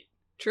hidden it.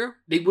 True.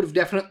 They would have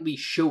definitely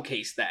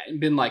showcased that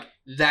and been like,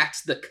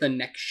 that's the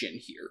connection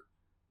here.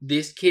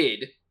 This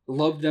kid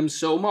loved them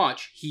so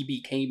much, he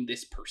became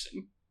this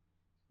person.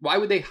 Why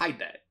would they hide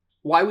that?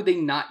 Why would they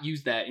not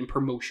use that in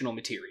promotional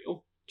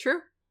material?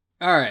 True.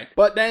 All right.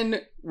 But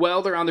then,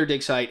 while they're on their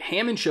dig site,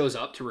 Hammond shows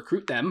up to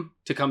recruit them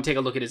to come take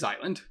a look at his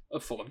island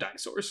full of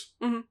dinosaurs.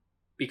 Mm-hmm.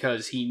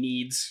 Because he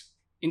needs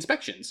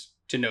inspections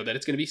to know that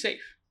it's going to be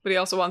safe. But he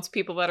also wants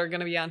people that are going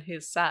to be on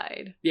his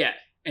side. Yeah.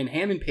 And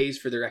Hammond pays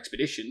for their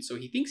expedition, so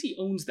he thinks he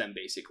owns them,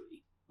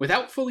 basically.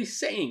 Without fully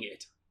saying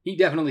it, he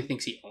definitely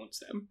thinks he owns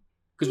them.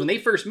 Because when they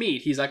first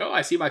meet, he's like, oh,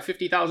 I see my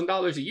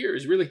 $50,000 a year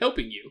is really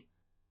helping you.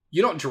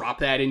 You don't drop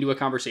that into a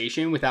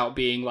conversation without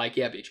being like,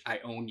 yeah, bitch, I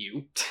own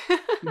you.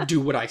 Do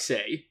what I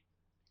say.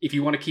 If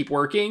you want to keep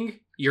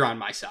working, you're on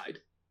my side.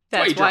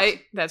 That's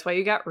why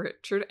you got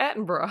Richard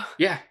Attenborough.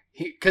 Yeah,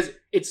 because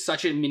it's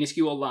such a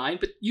minuscule line,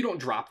 but you don't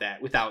drop that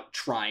without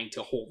trying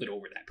to hold it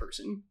over that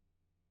person.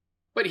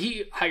 But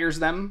he hires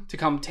them to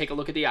come take a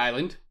look at the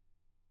island.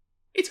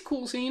 It's a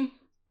cool scene.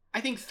 I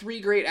think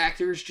 3 great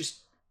actors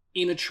just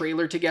in a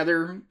trailer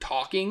together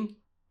talking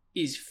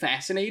is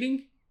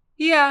fascinating.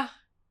 Yeah.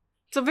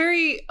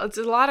 It's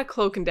a lot of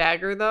cloak and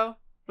dagger, though,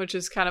 which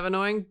is kind of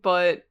annoying,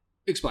 but...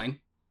 Explain.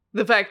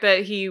 The fact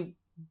that he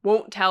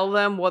won't tell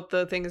them what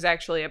the thing is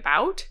actually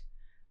about.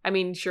 I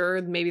mean,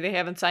 sure, maybe they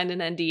haven't signed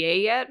an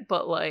NDA yet,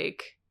 but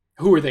like...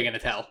 Who are they going to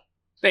tell?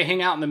 They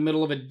hang out in the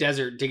middle of a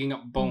desert digging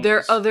up bones.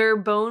 They're other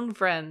bone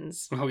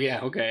friends. Oh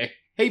yeah, okay.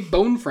 Hey,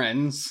 bone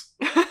friends.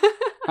 I'm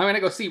going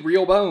to go see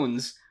real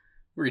bones.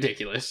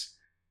 Ridiculous.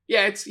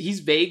 Yeah,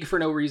 he's vague for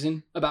no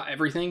reason about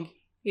everything.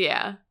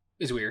 Yeah.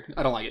 It's weird.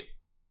 I don't like it.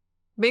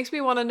 Makes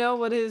me want to know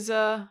what his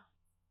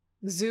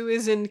zoo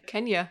is in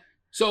Kenya.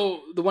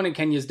 So, the one in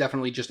Kenya is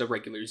definitely just a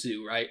regular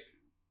zoo, right?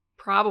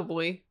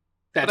 Probably.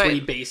 That's what he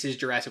bases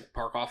Jurassic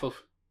Park off of?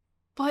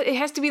 But it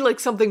has to be like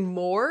something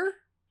more?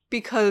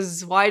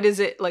 Because why does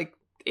it, like,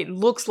 it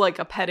looks like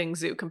a petting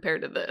zoo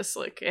compared to this.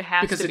 Like, it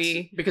has to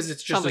be because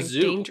it's just a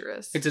zoo.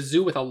 Dangerous. It's a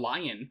zoo with a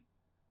lion.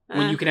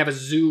 When you can have a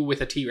zoo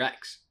with a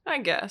T-Rex. I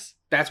guess.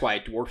 That's why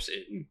it dwarfs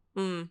it.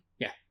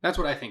 Yeah, that's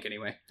what I think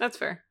anyway. That's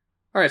fair.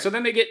 All right, so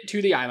then they get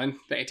to the island.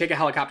 They take a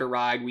helicopter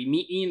ride. We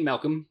meet Ian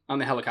Malcolm on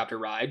the helicopter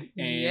ride.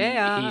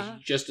 And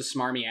he's just a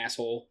smarmy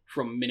asshole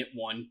from minute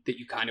 1 that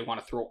you kind of want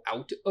to throw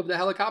out of the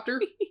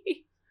helicopter.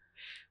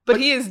 But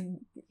he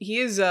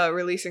is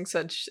releasing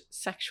such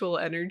sexual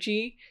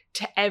energy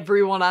to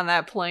everyone on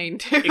that plane,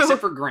 too.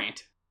 Except for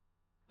Grant.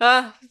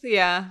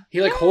 Yeah.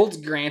 He, holds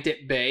Grant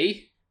at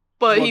bay.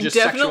 But while he just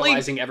definitely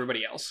sexualizing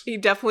everybody else. He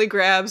definitely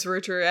grabs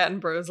Richard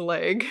Attenborough's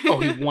leg. Oh,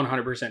 he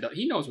 100% does.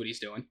 He knows what he's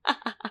doing.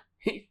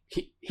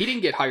 He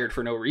didn't get hired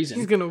for no reason.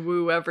 He's gonna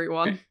woo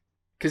everyone.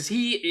 Because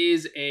he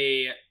is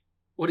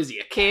what is he?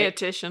 A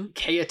chaotician.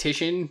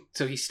 Chaotician.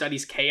 So he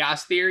studies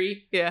chaos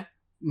theory. Yeah.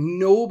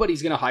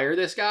 Nobody's gonna hire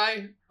this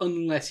guy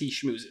unless he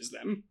schmoozes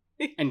them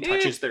and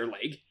touches their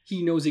leg.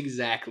 He knows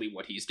exactly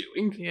what he's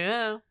doing.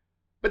 Yeah.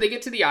 But they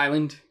get to the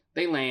island,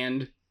 they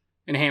land,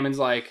 and Hammond's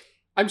like,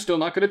 I'm still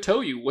not going to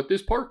tell you what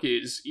this park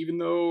is, even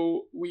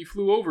though we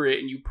flew over it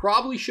and you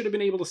probably should have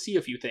been able to see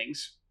a few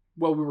things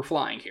while we were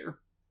flying here.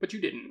 But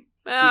you didn't.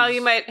 Well,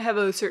 you might have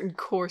a certain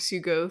course you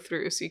go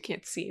through, so you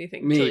can't see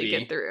anything until you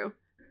get through.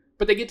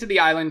 But they get to the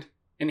island,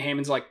 and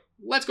Hammond's like,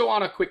 let's go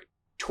on a quick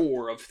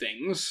tour of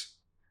things.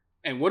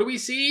 And what do we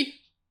see?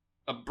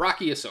 A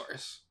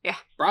Brachiosaurus. Yeah.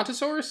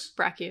 Brontosaurus?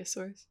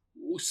 Brachiosaurus.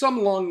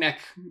 Some long neck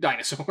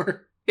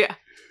dinosaur. Yeah.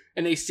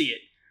 And they see it.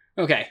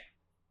 Okay.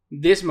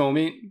 This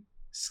moment...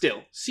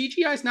 Still,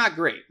 CGI's not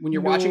great. When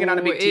you're watching it on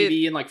a big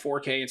TV and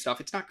 4K and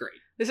stuff, it's not great.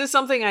 This is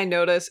something I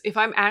notice. If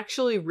I'm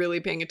actually really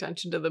paying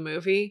attention to the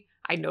movie,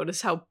 I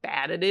notice how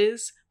bad it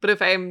is. But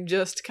if I'm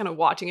just kind of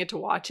watching it to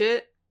watch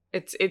it,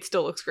 it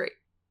still looks great.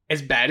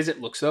 As bad as it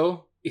looks,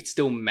 though, it's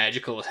still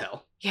magical as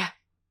hell. Yeah.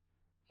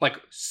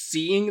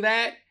 Seeing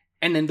that,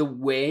 and then the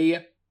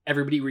way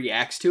everybody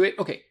reacts to it.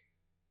 Okay,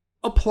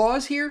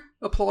 applause here.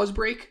 Applause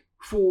break.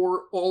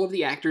 For all of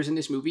the actors in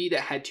this movie that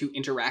had to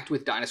interact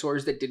with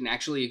dinosaurs that didn't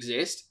actually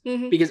exist.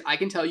 Mm-hmm. Because I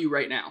can tell you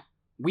right now,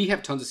 we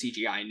have tons of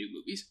CGI in new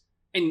movies.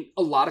 And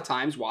a lot of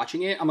times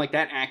watching it, I'm like,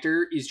 that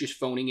actor is just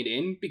phoning it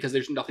in because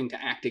there's nothing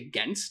to act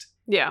against.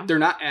 Yeah. They're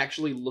not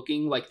actually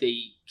looking like they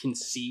can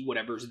see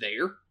whatever's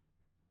there.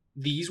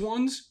 These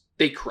ones,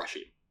 they crush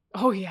it.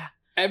 Oh, yeah.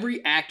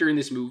 Every actor in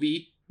this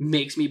movie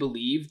makes me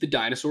believe the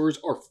dinosaurs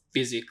are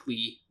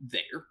physically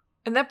there.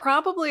 And that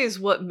probably is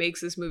what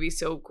makes this movie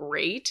so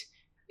great,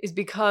 is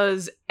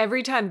because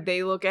every time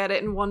they look at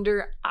it and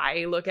wonder,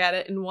 I look at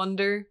it and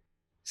wonder.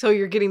 So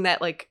you're getting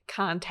that, like,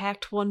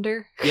 contact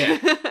wonder. Yeah.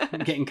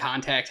 Getting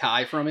contact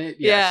high from it.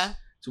 Yes. Yeah.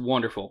 It's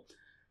wonderful.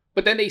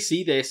 But then they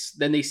see this,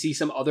 then they see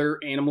some other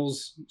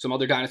animals, some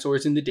other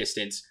dinosaurs in the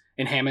distance,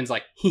 and Hammond's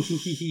like,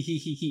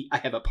 hee, I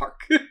have a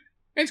park.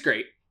 It's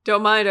great.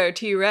 Don't mind our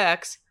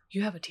T-Rex.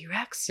 You have a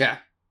T-Rex? Yeah.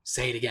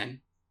 Say it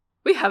again.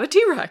 We have a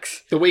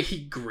T-Rex. The way he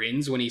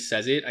grins when he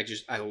says it,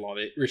 I love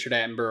it. Richard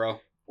Attenborough.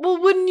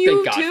 Well, wouldn't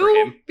you Thank God for too?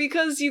 him.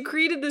 Because you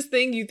created this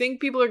thing you think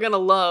people are going to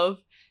love,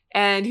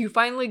 and you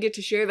finally get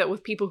to share that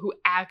with people who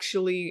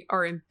actually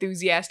are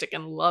enthusiastic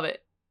and love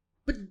it.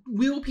 But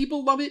will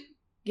people love it?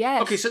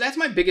 Yes. Okay, so that's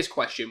my biggest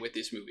question with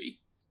this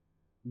movie.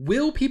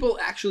 Will people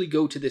actually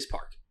go to this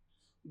park?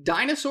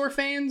 Dinosaur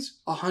fans,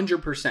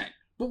 100%.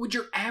 But would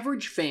your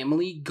average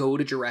family go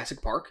to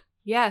Jurassic Park?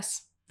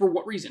 Yes. For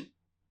what reason?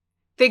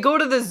 They go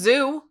to the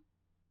zoo.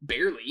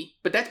 Barely.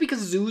 But that's because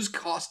zoos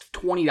cost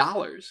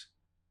 $20.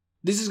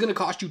 This is going to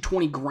cost you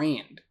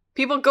 $20,000.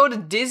 People go to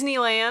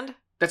Disneyland.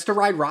 That's to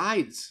ride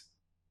rides.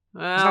 A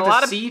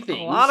not to see things.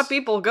 A lot of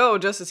people go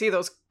just to see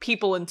those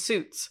people in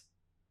suits.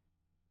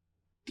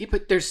 Yeah,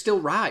 but there's still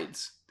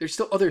rides. There's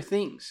still other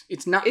things.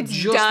 It's not It's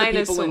just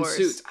dinosaurs. the people in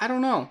suits. I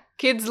don't know.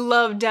 Kids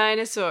love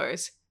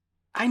dinosaurs.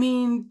 I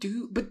mean,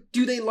 do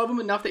they love them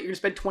enough that you're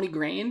going to spend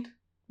 $20,000?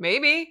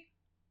 Maybe.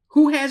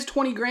 Who has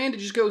 $20,000 to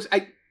just go?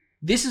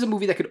 This is a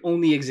movie that could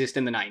only exist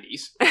in the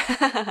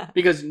 90s.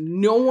 Because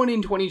no one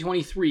in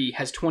 2023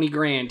 has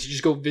 $20,000 to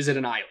just go visit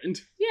an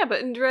island. Yeah,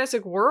 but in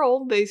Jurassic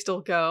World, they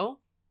still go.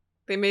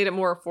 They made it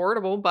more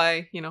affordable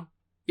by,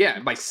 Yeah,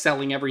 by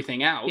selling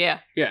everything out. Yeah.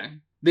 Yeah.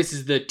 This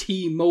is the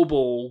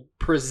T-Mobile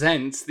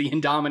presents the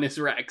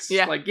Indominus Rex.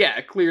 Yeah. Like,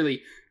 yeah,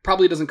 clearly,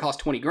 probably doesn't cost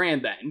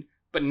 $20,000 then.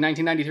 But in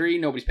 1993,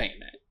 nobody's paying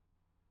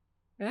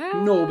that.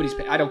 Nobody's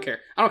paying. I don't care.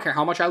 I don't care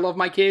how much I love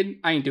my kid.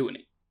 I ain't doing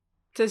it.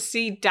 To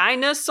see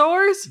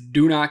dinosaurs?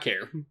 Do not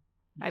care.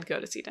 I'd go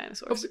to see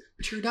dinosaurs.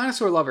 But you're a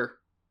dinosaur lover.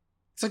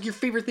 It's like your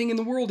favorite thing in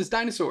the world is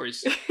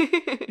dinosaurs.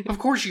 Of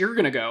course you're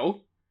gonna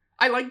go.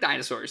 I like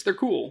dinosaurs. They're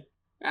cool.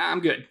 I'm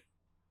good.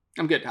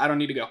 I don't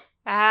need to go.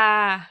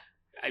 I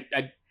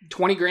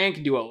 20,000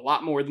 can do a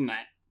lot more than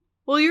that.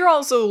 Well, you're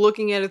also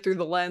looking at it through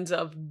the lens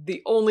of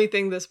the only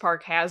thing this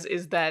park has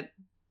is that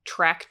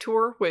track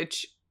tour,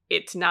 which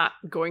it's not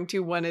going to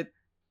when it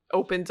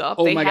opens up.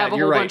 Oh they my have God, a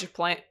you're whole right. bunch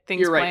of things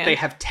You're right. planned. They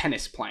have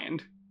tennis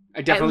planned.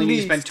 I definitely need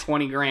to spend least.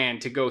 $20,000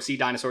 to go see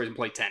dinosaurs and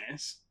play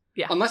tennis.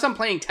 Yeah. Unless I'm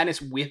playing tennis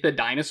with a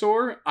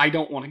dinosaur, I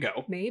don't want to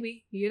go.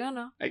 Maybe. You don't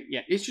know.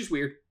 Yeah, it's just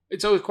weird.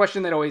 It's always a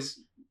question that always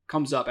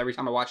comes up every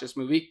time I watch this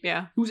movie.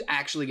 Yeah. Who's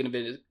actually going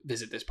to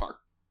visit this park?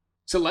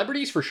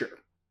 Celebrities, for sure.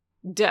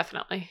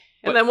 Definitely.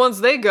 But- And then once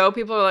they go,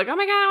 people are like, oh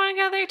my God, I want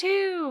to go there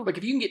too. Like,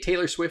 if you can get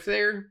Taylor Swift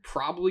there,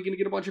 probably going to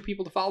get a bunch of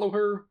people to follow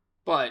her.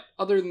 But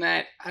other than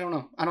that, I don't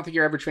know. I don't think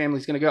your average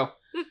family's going to go.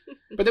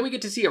 But then we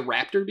get to see a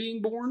raptor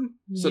being born.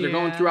 So they're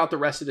going Yeah. throughout the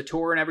rest of the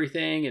tour and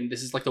everything. And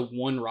this is like the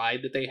one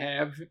ride that they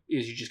have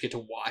is you just get to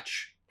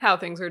watch How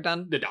things are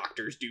done. the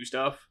doctors do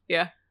stuff.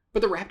 Yeah.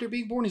 But the raptor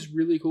being born is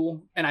really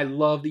cool. And I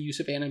love the use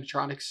of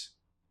animatronics.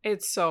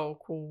 It's so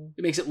cool.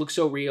 It makes it look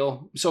so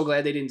real. I'm so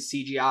glad they didn't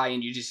CGI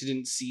and you just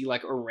didn't see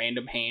like a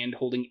random hand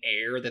holding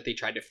air that they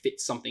tried to fit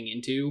something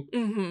into.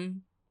 Mm-hmm.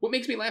 What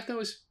makes me laugh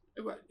though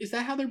is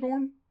that how they're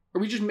born? Are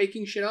we just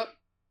making shit up?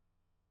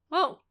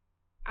 Well,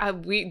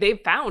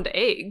 they found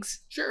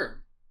eggs.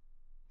 Sure.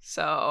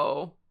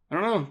 So I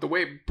don't know. The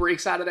way it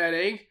breaks out of that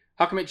egg,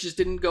 how come it just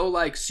didn't go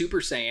like Super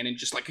Saiyan and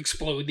just like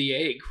explode the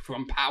egg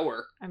from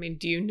power? I mean,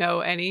 do you know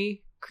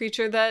any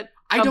creature that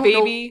I a don't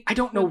baby? know. I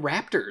don't know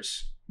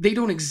raptors. They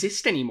don't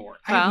exist anymore.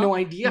 I have Well, no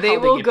idea They how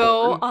they will get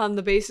go born. on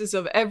the basis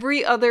of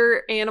every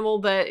other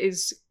animal that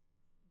is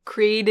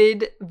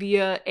created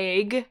via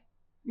egg,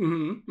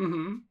 Mm-hmm.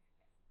 Mm-hmm.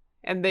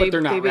 and they But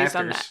they're not based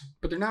on that. raptors.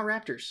 But they're not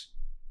raptors.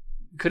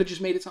 Could have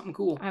just made it something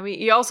cool. I mean,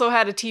 you also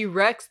had a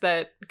T-Rex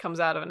that comes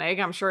out of an egg.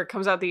 I'm sure it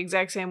comes out the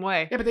exact same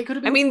way. Yeah, but they could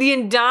have I been. mean, the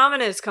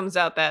Indominus comes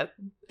out that.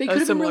 they a could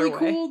have been similar really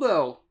way. cool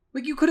though.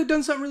 Like you could have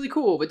done something really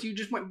cool, but you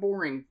just went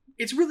boring.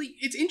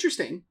 It's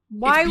interesting.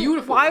 Why? It's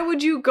beautiful. Why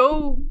would you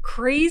go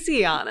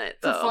crazy on it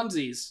For though?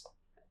 funsies.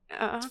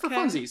 It's for Okay.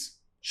 funsies.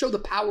 Show the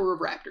power of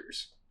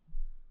raptors.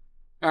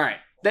 All right.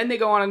 Then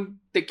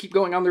they keep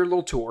going on their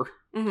little tour.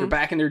 Mhm. They're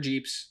back in their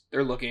Jeeps.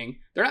 They're looking.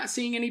 They're not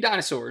seeing any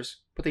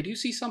dinosaurs, but they do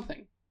see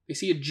something. They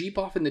see a Jeep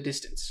off in the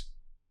distance.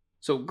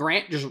 So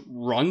Grant just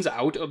runs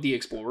out of the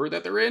Explorer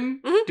that they're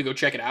in Mhm. to go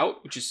check it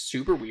out, which is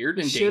super weird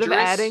and Should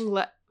have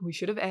dangerous. we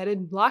should have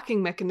added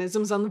locking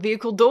mechanisms on the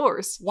vehicle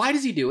doors Why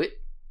does he do it?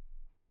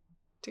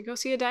 to go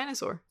see a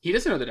dinosaur. He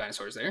doesn't know the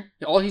dinosaur's there.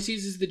 All he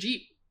sees is the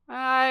Jeep.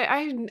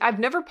 I've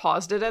never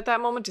paused it at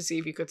that moment to see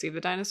if you could see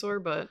the dinosaur,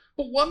 but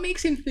what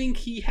makes him think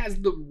he has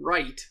the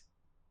right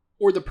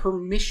or the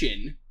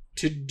permission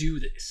to do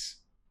this?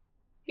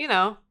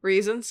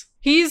 Reasons.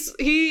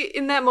 He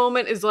in that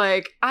moment is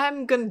like,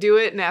 I'm gonna do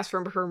it and ask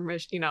for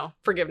permission,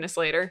 forgiveness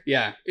later.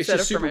 Yeah, it's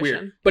just super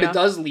weird. But it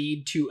does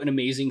lead to an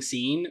amazing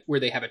scene where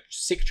they have a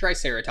sick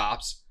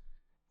Triceratops,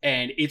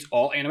 and it's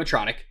all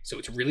animatronic, so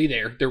it's really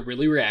there. They're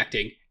really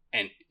reacting,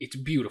 and it's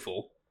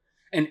beautiful.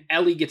 And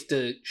Ellie gets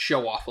to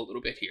show off a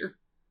little bit here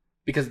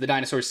because the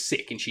dinosaur's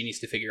sick, and she needs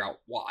to figure out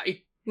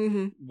why.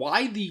 Mm-hmm.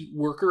 Why the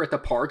worker at the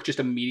park just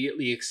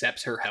immediately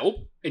accepts her help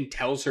and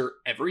tells her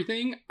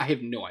everything, I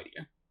have no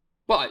idea.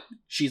 But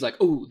she's like,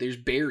 oh, there's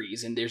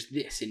berries and there's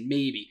this and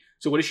maybe.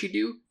 So what does she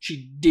do?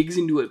 She digs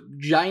into a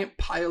giant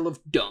pile of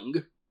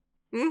dung.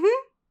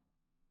 Mm-hmm.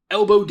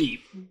 Elbow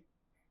deep.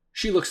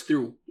 She looks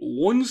through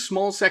one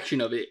small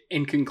section of it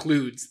and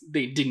concludes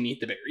they didn't eat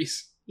the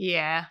berries.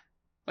 Yeah.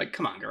 Like,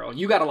 come on, girl.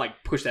 You gotta,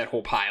 push that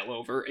whole pile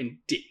over and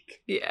dig.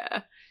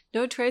 Yeah.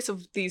 No trace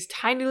of these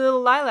tiny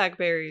little lilac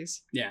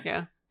berries.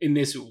 Yeah. In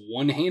this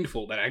one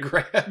handful that I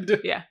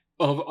grabbed. Yeah.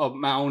 Of a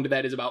mound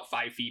that is about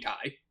 5 feet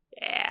high.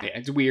 Yeah. Yeah,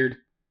 it's weird.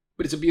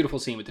 But it's a beautiful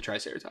scene with the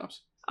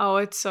Triceratops. Oh,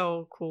 it's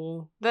so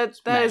cool. That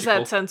is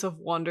that sense of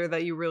wonder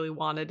that you really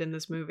wanted in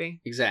this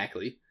movie.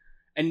 Exactly.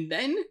 And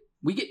then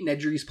we get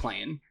Nedry's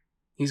plan.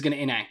 He's going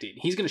to enact it.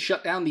 He's going to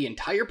shut down the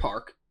entire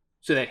park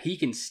so that he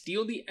can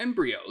steal the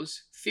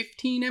embryos,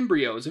 15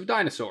 embryos of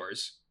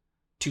dinosaurs,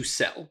 to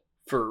sell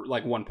for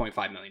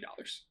 $1.5 million.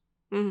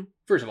 Mm-hmm.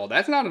 First of all,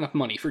 that's not enough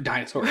money for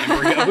dinosaur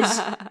embryos.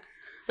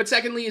 But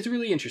secondly, it's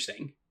really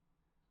interesting.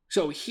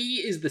 So he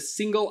is the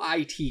single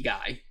IT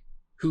guy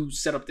who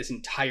set up this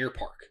entire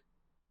park.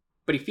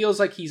 But he feels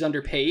like he's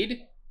underpaid,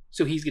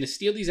 so he's going to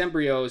steal these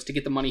embryos to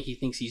get the money he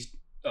thinks he's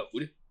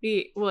owed.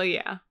 Well,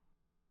 yeah.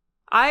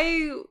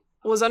 I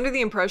was under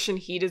the impression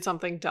he did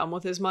something dumb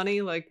with his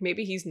money.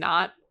 Maybe he's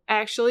not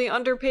actually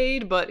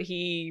underpaid, but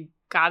he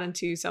got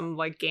into some,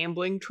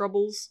 gambling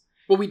troubles.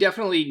 Well, we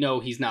definitely know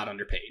he's not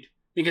underpaid.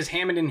 Because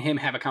Hammond and him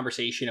have a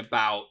conversation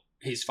about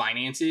his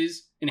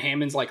finances, and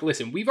Hammond's like,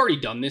 listen, we've already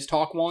done this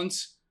talk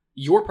once.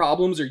 Your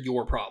problems are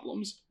your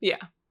problems. Yeah.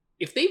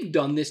 If they've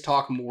done this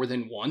talk more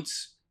than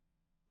once,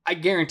 I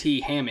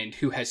guarantee Hammond,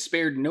 who has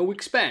spared no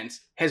expense,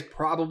 has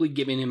probably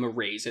given him a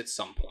raise at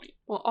some point.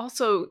 Well,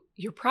 also,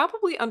 you're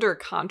probably under a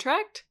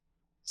contract,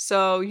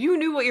 so you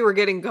knew what you were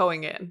getting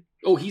going in.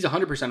 Oh, he's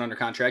 100% under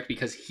contract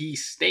because he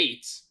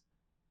states,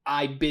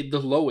 I bid the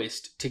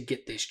lowest to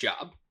get this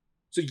job.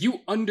 So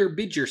you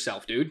underbid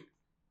yourself, dude.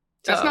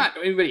 That's not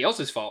anybody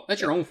else's fault.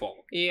 That's your own fault.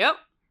 Yep.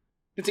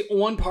 It's the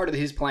one part of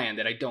his plan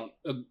that I don't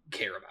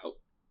care about.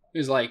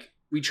 It's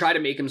we try to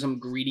make him some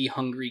greedy,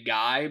 hungry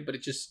guy, but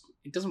it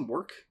doesn't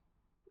work.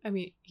 I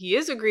mean, he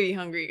is a greedy,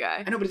 hungry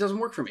guy. I know, but it doesn't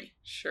work for me.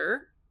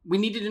 Sure. We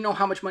needed to know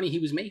how much money he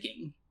was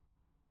making.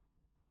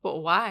 But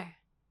why?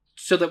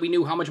 So that we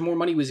knew how much more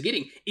money he was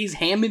getting. Is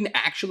Hammond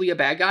actually a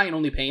bad guy and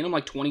only paying him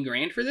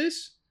 $20,000 for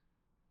this?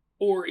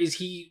 Or is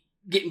he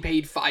getting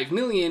paid $5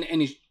 million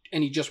and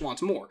he just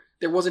wants more?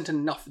 There wasn't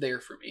enough there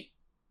for me.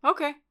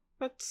 Okay.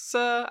 That's,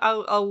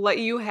 I'll let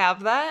you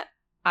have that.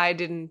 I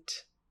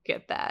didn't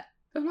get that.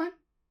 That's fine.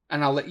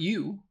 And I'll let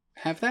you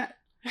have that.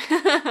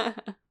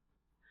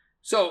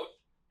 So,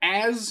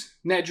 as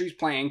Nedry's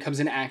plan comes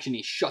into action,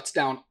 he shuts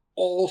down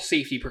all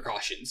safety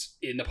precautions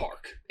in the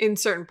park. In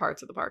certain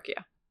parts of the park,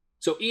 yeah.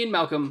 So, Ian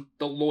Malcolm,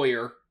 the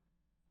lawyer,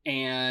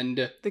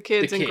 and the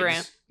kids and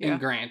Grant. And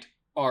Grant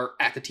are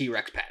at the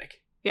T-Rex paddock.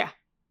 Yeah.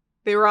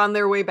 They were on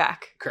their way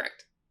back.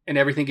 Correct. And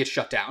everything gets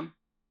shut down.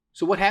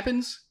 So what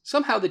happens?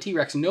 Somehow the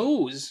T-Rex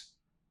knows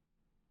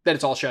that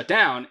it's all shut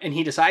down, and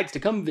he decides to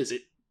come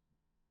visit.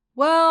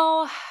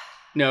 Well...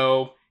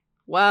 No.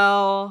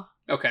 Well...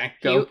 Okay,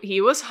 go. He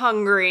was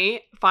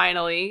hungry,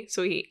 finally,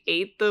 so he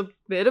ate the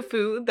bit of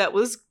food that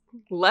was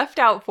left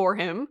out for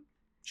him.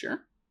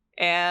 Sure.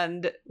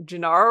 And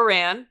Gennaro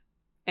ran,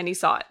 and he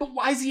saw it. But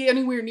why is he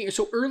anywhere near?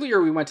 So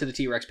earlier we went to the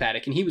T-Rex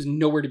paddock, and he was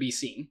nowhere to be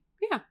seen.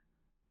 Yeah.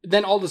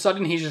 Then all of a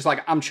sudden he's just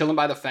I'm chilling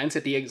by the fence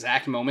at the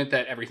exact moment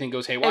that everything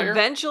goes haywire.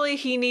 Eventually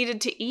he needed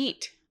to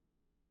eat.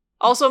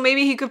 Also,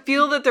 maybe he could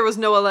feel that there was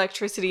no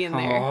electricity in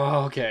there.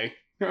 Oh, okay.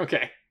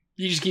 Okay.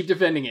 You just keep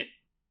defending it.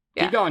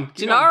 Yeah. Keep going.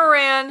 Gennaro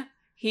ran.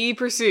 He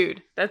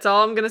pursued. That's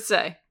all I'm going to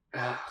say.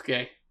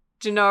 Okay.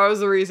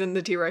 Gennaro's the reason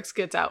the T-Rex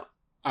gets out.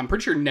 I'm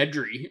pretty sure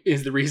Nedry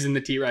is the reason the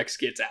T-Rex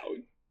gets out.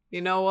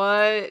 You know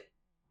what?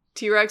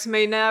 T-Rex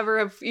may never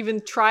have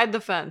even tried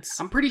the fence.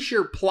 I'm pretty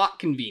sure plot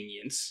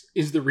convenience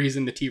is the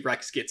reason the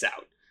T-Rex gets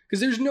out. Because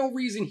there's no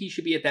reason he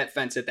should be at that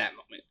fence at that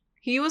moment.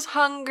 He was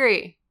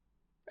hungry.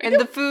 And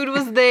the food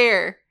was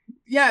there.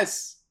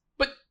 Yes.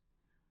 But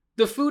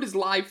the food is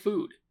live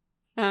food.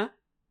 Huh?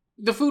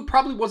 The food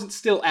probably wasn't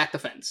still at the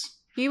fence.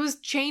 He was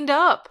chained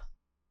up.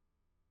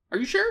 Are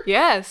you sure?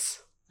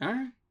 Yes. All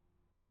right.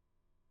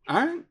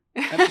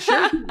 I'm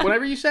sure.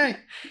 Whatever you say.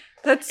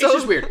 It's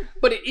just weird.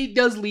 But it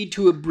does lead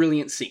to a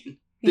brilliant scene.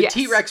 The Yes.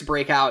 T-Rex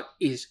breakout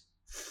is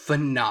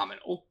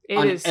phenomenal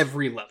on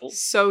every level.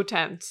 So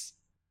tense.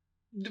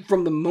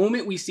 from the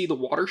moment we see the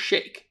water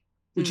shake,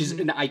 which is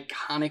Mhm. an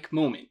iconic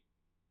moment,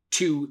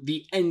 to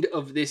the end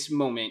of this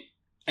moment,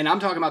 and I'm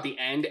talking about the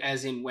end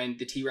as in when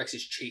the T-Rex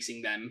is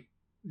chasing them,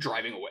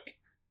 driving away.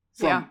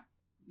 From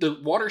the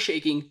water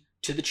shaking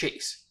to the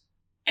chase,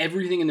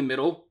 everything in the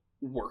middle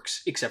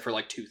works except for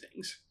like two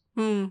things.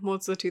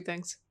 What's the two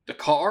things? The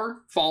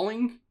car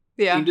falling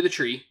Yeah. into the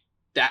tree,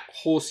 that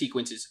whole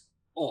sequence is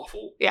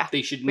awful. Yeah,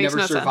 They should makes never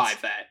no survive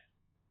sense. that.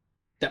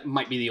 That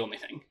might be the only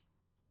thing.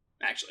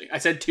 Actually, I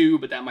said two,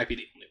 but that might be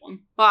the only one.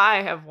 Well,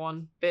 I have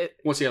one bit.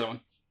 What's the other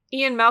one?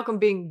 Ian Malcolm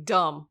being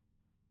dumb.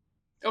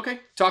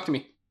 Okay, talk to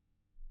me.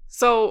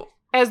 So,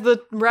 as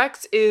the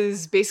Rex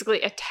is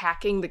basically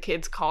attacking the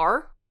kid's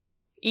car,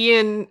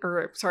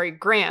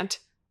 Grant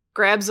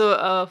grabs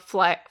a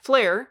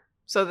flare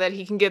so that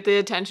he can get the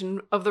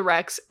attention of the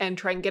Rex and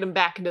try and get him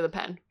back into the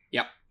pen.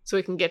 Yep. So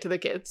he can get to the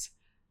kids.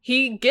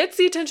 He gets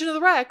the attention of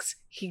the Rex,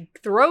 he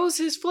throws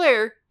his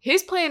flare,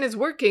 his plan is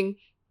working,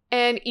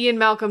 and Ian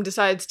Malcolm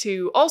decides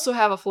to also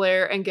have a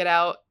flare and get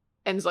out,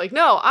 and is like,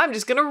 no, I'm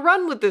just gonna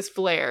run with this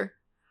flare.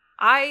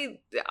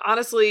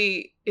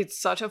 Honestly, it's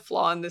such a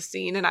flaw in this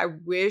scene, and I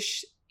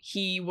wish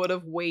he would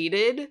have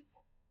waited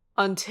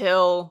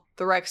until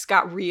the Rex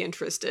got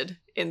reinterested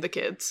in the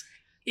kids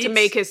to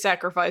make his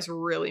sacrifice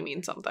really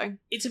mean something.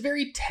 It's a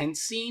very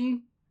tense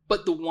scene,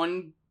 but the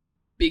one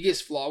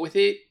biggest flaw with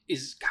it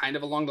is kind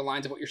of along the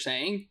lines of what you're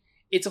saying.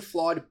 It's a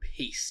flawed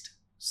paced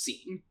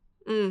scene.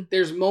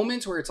 There's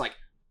moments where it's like,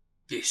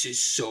 this is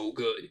so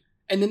good.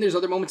 And then there's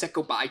other moments that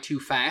go by too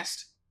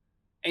fast.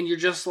 And you're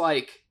just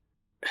like,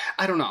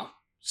 I don't know.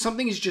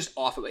 Something is just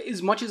off of it.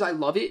 As much as I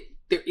love it,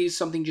 there is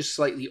something just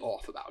slightly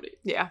off about it.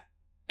 Yeah.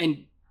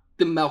 And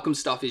the Malcolm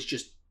stuff is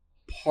just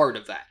part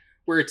of that.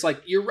 Where it's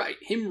like, you're right.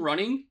 Him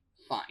running,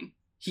 fine.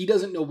 He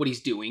doesn't know what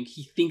he's doing.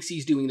 He thinks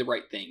he's doing the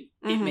right thing.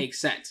 It makes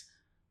sense.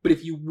 But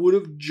if you would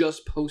have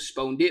just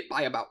postponed it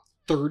by about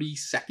 30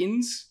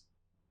 seconds,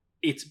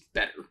 it's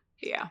better.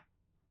 Yeah.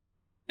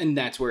 And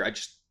that's where a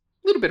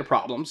little bit of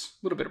problems.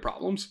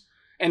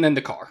 And then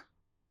the car.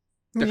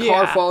 The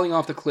car falling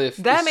off the cliff.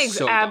 That makes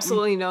so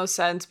absolutely no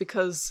sense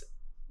because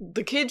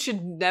the kid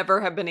should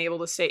never have been able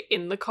to stay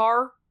in the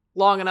car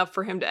long enough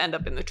for him to end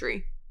up in the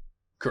tree.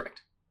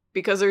 Correct.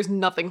 Because there's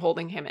nothing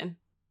holding him in.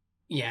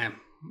 Yeah.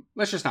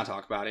 Let's just not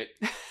talk about it.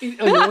 It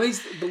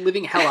annoys the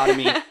living hell out of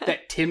me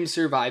that Tim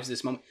survives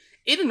this moment.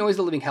 It annoys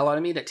the living hell out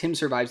of me that Tim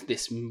survives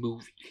this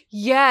movie.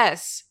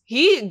 Yes.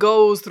 He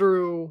goes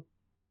through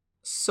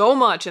so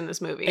much in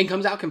this movie. And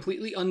comes out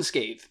completely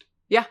unscathed.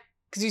 Yeah.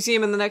 Because you see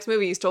him in the next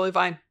movie, he's totally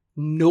fine.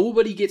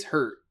 Nobody gets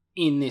hurt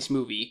in this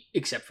movie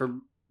except for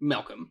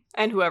Malcolm.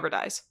 And whoever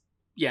dies.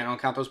 Yeah, I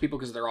don't count those people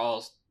because they're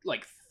all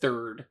like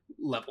third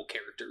level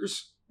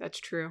characters. That's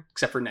true.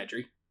 Except for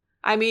Nedry.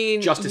 I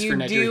mean, Justice for you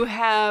Nedry. do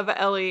have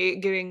Ellie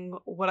getting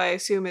what I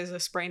assume is a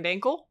sprained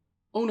ankle.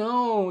 Oh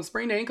no,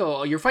 sprained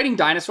ankle. You're fighting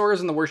dinosaurs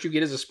and the worst you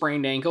get is a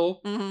sprained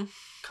ankle? Mm-hmm.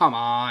 Come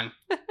on.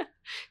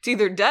 It's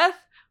either death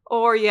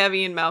or you have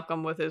Ian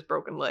Malcolm with his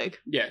broken leg.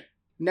 Yeah.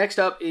 Next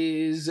up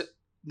is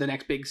the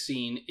next big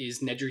scene is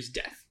Nedry's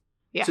death.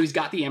 Yeah. So he's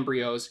got the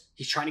embryos.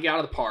 He's trying to get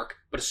out of the park,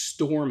 but a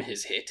storm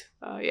has hit.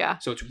 Yeah.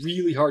 So it's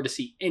really hard to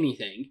see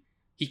anything.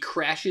 He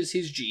crashes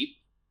his Jeep.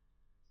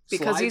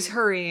 Because he's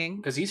hurrying.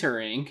 Because he's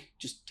hurrying.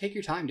 Just take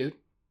your time, dude.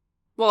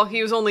 Well,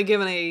 he was only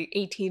given a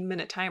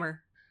 18-minute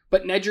timer.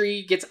 But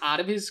Nedry gets out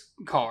of his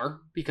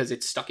car because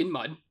it's stuck in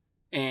mud.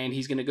 And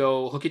he's going to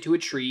go hook it to a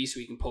tree so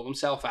he can pull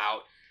himself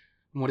out.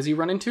 And what does he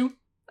run into?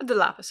 A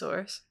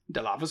Dilophosaurus.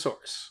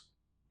 Dilophosaurus.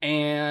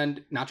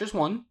 And not just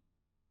one,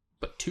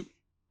 but two.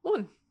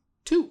 One.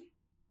 Two.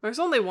 There's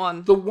only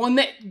one. The one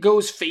that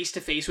goes face to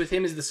face with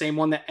him is the same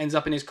one that ends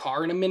up in his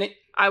car in a minute?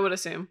 I would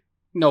assume.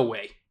 No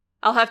way.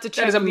 I'll have to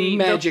check is a the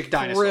magic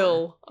dinosaur.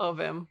 thrill of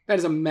him. That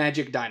is a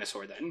magic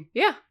dinosaur then.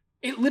 Yeah.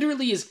 It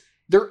literally is.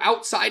 They're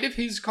outside of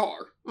his car.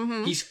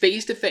 Mm-hmm. He's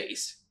face to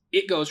face.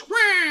 It goes, wah,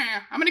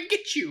 I'm going to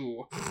get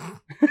you.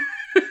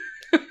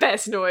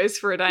 Best noise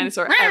for a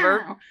dinosaur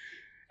ever.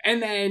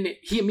 And then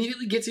he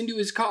immediately gets into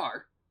his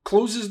car,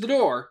 closes the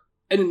door,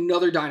 and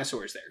another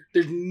dinosaur is there.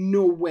 There's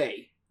no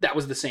way that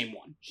was the same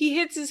one. He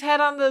hits his head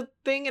on the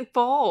thing and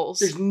falls.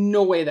 There's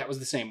no way that was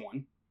the same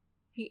one.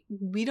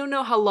 We don't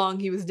know how long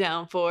he was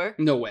down for.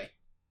 No way.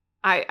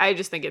 I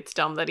just think it's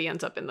dumb that he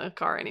ends up in the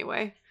car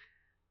anyway.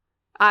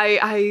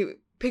 I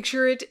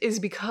picture it is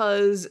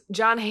because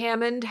John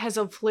Hammond has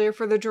a flair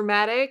for the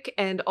dramatic,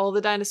 and all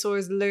the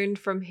dinosaurs learned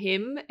from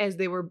him as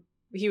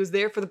he was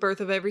there for the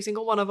birth of every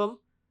single one of them.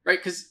 Right,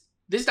 because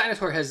this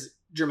dinosaur has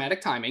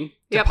dramatic timing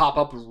to pop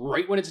up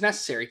right when it's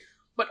necessary.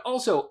 But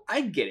also,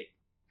 I get it.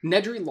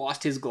 Nedry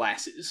lost his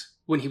glasses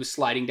when he was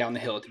sliding down the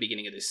hill at the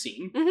beginning of this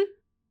scene. Mm-hmm.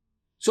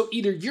 So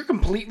either you're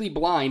completely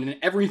blind and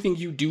everything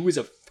you do is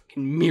a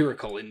fucking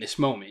miracle in this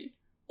moment,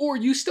 or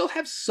you still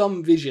have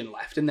some vision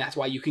left and that's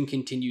why you can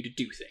continue to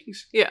do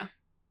things. Yeah.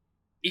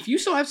 If you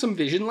still have some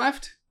vision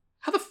left,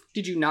 how the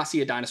did you not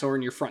see a dinosaur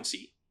in your front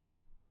seat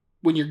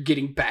when you're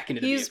getting back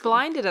into the He's vehicle?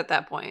 blinded at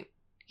that point.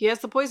 He has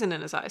the poison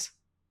in his eyes.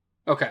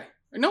 Okay.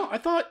 No, I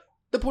thought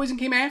the poison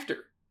came after.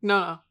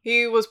 No.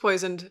 He was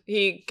poisoned.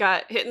 He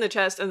got hit in the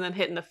chest and then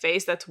hit in the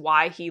face. That's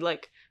why he,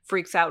 like,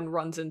 freaks out and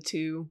runs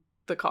into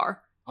the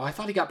car. Oh, I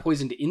thought he got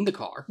poisoned in the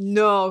car.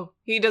 No,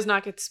 he does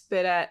not get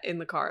spit at in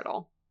the car at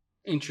all.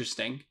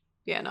 Interesting.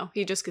 Yeah, no,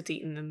 he just gets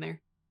eaten in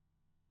there.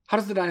 How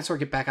does the dinosaur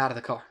get back out of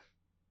the car?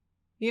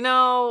 You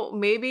know,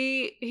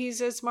 maybe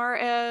he's as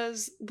smart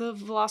as the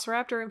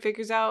Velociraptor and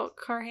figures out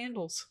car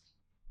handles.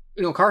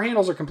 You know, car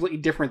handles are completely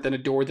different than a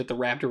door that the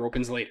raptor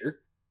opens later.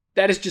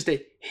 That is just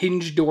a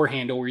hinged door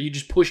handle where you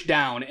just push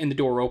down and the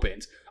door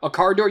opens. A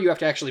car door you have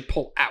to actually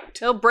pull out.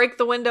 He'll break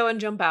the window and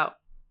jump out.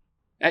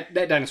 That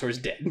dinosaur is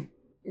dead.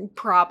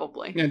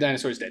 Probably. Yeah, the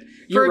dinosaur's dead. For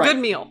You're a right. good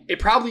meal. It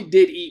probably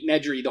did eat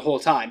Nedry the whole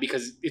time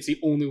because it's the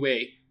only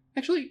way.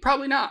 Actually,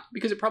 probably not,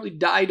 because it probably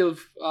died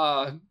of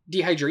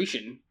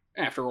dehydration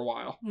after a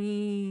while.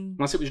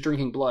 Unless it was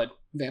drinking blood.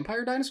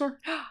 Vampire dinosaur?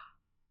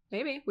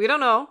 Maybe. We don't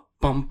know.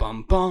 Bum,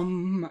 bum,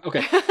 bum.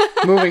 Okay,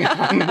 moving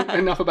on.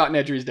 Enough about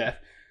Nedry's death.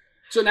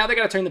 So now they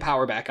gotta turn the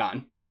power back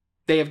on.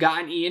 They have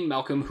gotten Ian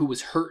Malcolm, who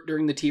was hurt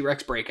during the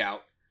T-Rex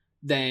breakout.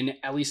 Then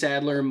Ellie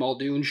Sattler and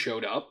Muldoon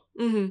showed up.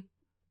 Mm-hmm.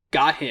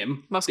 Got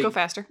him. Must go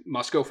faster.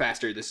 Must go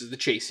faster. This is the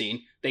chase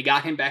scene. They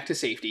got him back to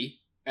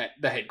safety at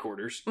the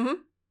headquarters. Mm-hmm.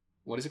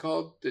 What is it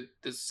called?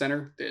 The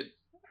center?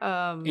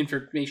 The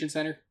information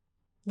center?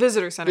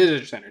 Visitor center.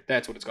 Visitor center.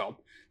 That's what it's called.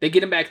 They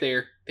get him back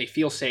there. They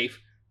feel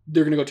safe.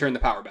 They're going to go turn the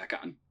power back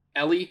on.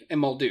 Ellie and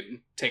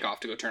Muldoon take off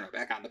to go turn it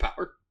back on the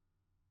power.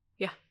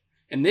 Yeah.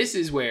 And this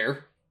is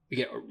where we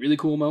get a really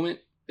cool moment.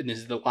 And this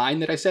is the line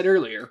that I said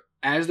earlier.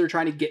 As they're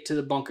trying to get to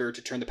the bunker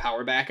to turn the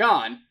power back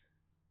on,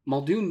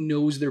 Muldoon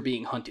knows they're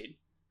being hunted.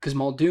 Because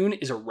Muldoon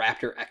is a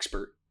raptor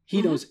expert.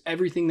 He knows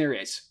everything there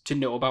is to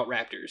know about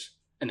raptors.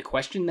 And the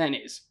question then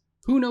is,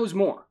 who knows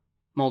more?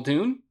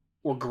 Muldoon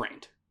or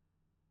Grant?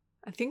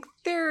 I think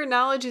their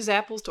knowledge is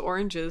apples to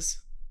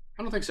oranges.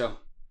 I don't think so.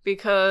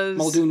 Because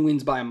Muldoon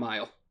wins by a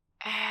mile.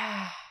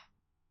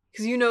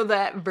 Because you know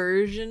that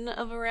version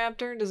of a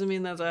raptor doesn't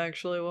mean that's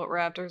actually what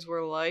raptors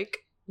were like.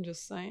 I'm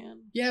just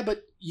saying. Yeah,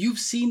 but you've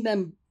seen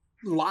them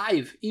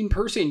live, in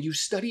person. You've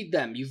studied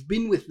them. You've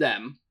been with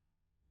them.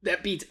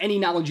 That beats any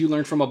knowledge you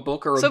learned from a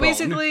book or a So bone.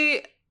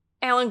 basically,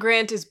 Alan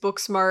Grant is book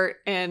smart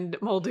and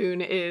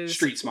Muldoon is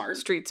Street smart.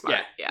 Street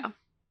smart, yeah.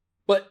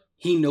 But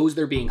he knows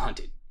they're being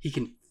hunted. He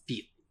can feel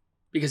it.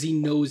 Because he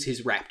knows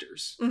his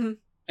raptors. Mm-hmm.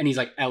 And he's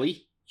like,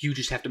 Ellie, you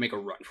just have to make a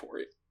run for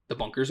it. The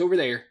bunker's over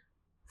there.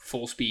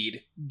 Full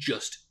speed.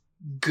 Just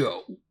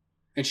go.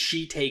 And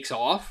she takes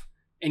off.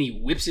 And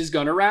he whips his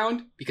gun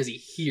around because he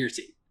hears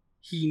it.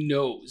 He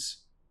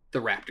knows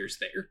the raptor's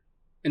there.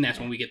 And that's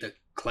when we get the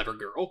clever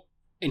girl.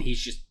 And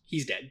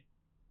he's dead.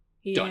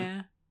 Yeah.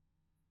 Done.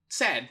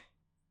 Sad.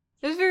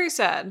 It's very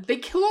sad. They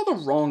kill all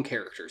the wrong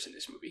characters in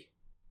this movie.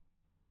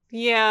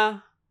 Yeah.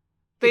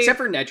 Except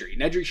for Nedry.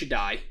 Nedry should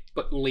die,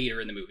 but later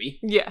in the movie.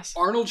 Yes.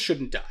 Arnold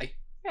shouldn't die.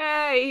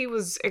 He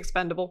was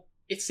expendable.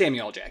 It's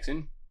Samuel L.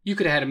 Jackson. You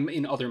could have had him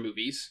in other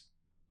movies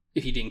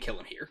if you didn't kill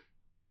him here.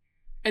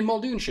 And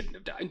Muldoon shouldn't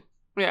have died.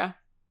 Yeah.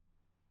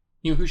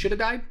 You know who should have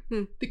died?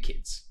 The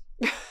kids.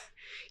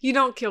 You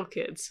don't kill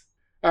kids.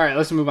 All right,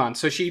 let's move on.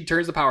 So she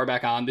turns the power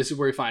back on. This is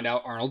where we find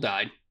out Arnold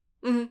died.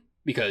 Mm-hmm.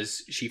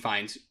 Because she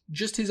finds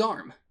just his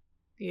arm.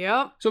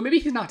 Yep. So maybe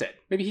he's not dead.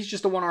 Maybe he's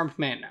just a one-armed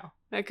man now.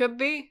 That could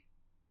be.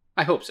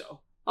 I hope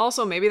so.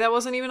 Also, maybe that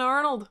wasn't even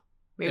Arnold.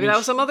 Maybe that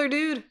was some other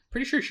dude.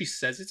 Pretty sure she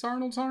says it's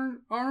Arnold's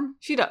arm.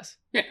 She does.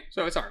 Yeah,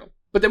 so it's Arnold.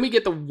 But then we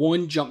get the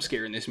one jump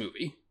scare in this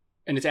movie.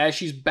 And it's as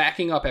she's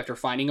backing up after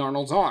finding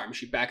Arnold's arm.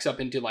 She backs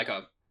up into like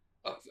a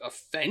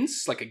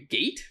fence, like a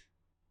gate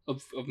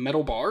of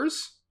metal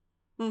bars.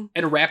 And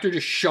a raptor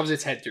just shoves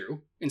its head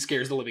through and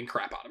scares the living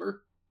crap out of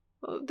her.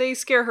 Well, they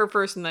scare her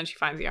first and then she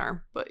finds the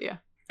arm, but yeah.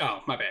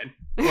 Oh, my bad.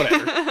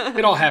 Whatever.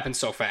 It all happens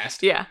so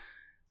fast. Yeah.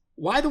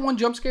 Why the one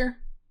jump scare?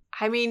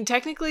 I mean,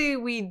 technically,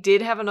 we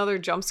did have another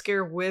jump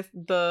scare with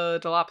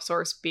the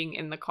Dilophosaurus being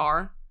in the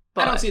car.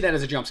 But I don't see that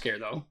as a jump scare,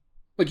 though.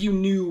 Like, you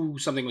knew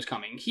something was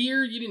coming.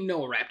 Here, you didn't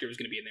know a raptor was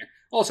going to be in there.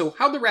 Also,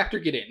 how'd the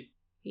raptor get in?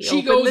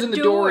 She goes and the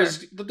door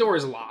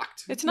is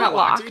locked. It's not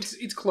locked.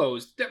 It's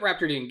closed. That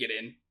raptor didn't get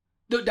in.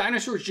 The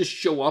dinosaurs just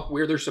show up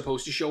where they're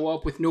supposed to show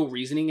up with no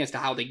reasoning as to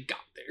how they got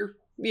there.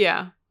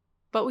 Yeah.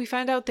 But we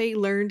find out they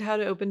learned how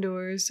to open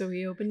doors, so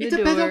he opened the door.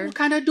 It depends on what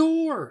kind of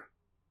door.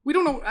 We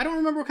don't know. I don't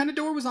remember what kind of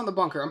door was on the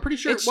bunker. I'm pretty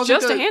sure it's it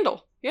wasn't just a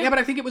handle. Yeah, but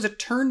I think it was a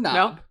turn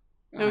knob.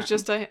 No, it was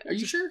just a... Are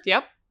you sure?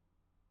 Yep.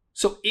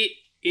 So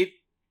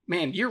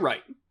man, you're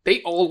right.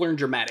 They all learn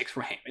dramatics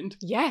from Hammond.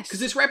 Yes. Because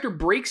this raptor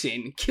breaks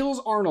in,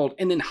 kills Arnold,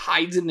 and then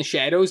hides in the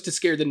shadows to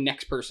scare the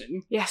next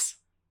person. Yes.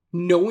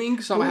 Knowing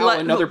somehow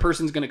another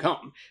person's going to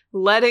come.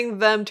 Letting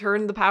them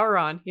turn the power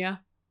on. Yeah.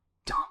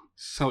 Dumb.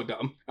 So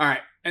dumb. All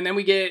right. And then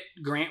we get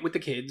Grant with the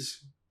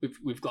kids.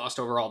 We've glossed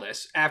over all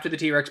this. After the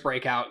T-Rex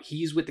breakout,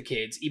 he's with the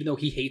kids, even though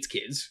he hates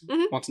kids.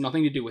 Wants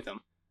nothing to do with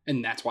them.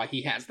 And that's why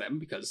he has them,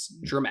 because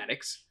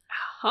dramatics.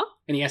 Uh-huh.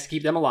 And he has to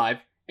keep them alive.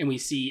 And we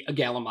see a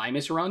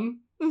Gallimimus run.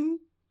 Mm-hmm.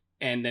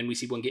 And then we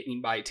see one getting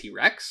eaten by a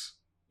T-Rex.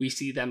 We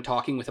see them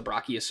talking with a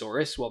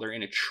Brachiosaurus while they're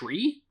in a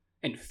tree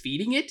and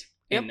feeding it.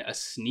 Yep. And a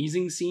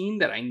sneezing scene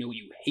that I know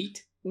you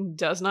hate.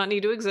 Does not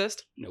need to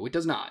exist. No, it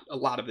does not. A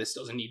lot of this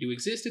doesn't need to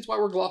exist. It's why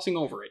we're glossing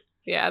over it.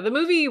 Yeah, the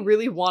movie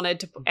really wanted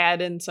to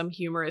add in some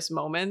humorous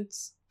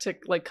moments to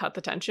like cut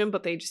the tension,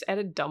 but they just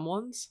added dumb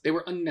ones. They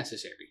were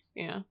unnecessary.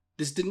 Yeah.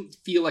 This didn't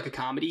feel like a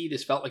comedy.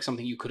 This felt like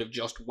something you could have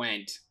just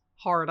went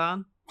Hard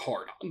on.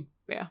 hard on.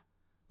 Yeah.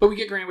 But we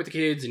get Grant with the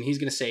kids, and he's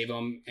going to save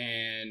them,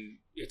 and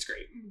it's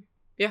great.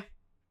 Yeah.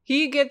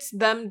 He gets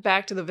them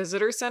back to the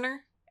visitor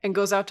center and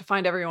goes out to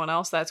find everyone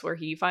else. That's where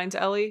he finds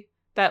Ellie.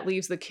 That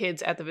leaves the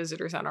kids at the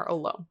visitor center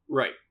alone.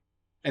 Right.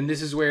 And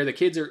this is where the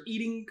kids are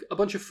eating a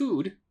bunch of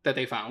food that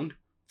they found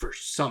for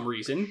some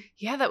reason.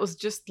 Yeah, that was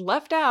just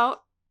left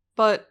out.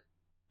 But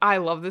I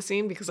love the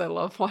scene because I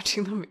love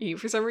watching them eat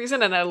for some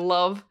reason. And I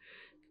love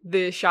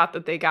the shot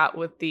that they got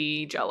with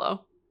the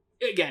Jell-O.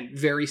 Again,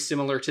 very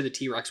similar to the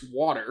T-Rex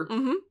water,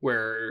 Mm-hmm.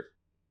 where,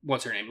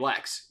 what's her name,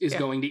 Lex, is Yeah.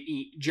 going to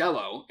eat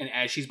Jell-O. And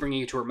as she's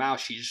bringing it to her mouth,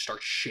 she just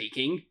starts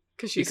shaking.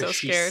 Because she's because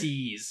so scared. she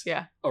sees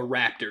Yeah. a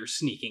raptor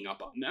sneaking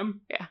up on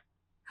them. Yeah.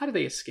 How do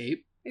they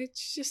escape?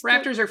 It's just...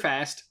 Raptors are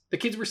fast. The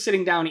kids were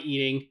sitting down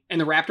eating, and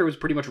the raptor was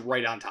pretty much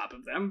right on top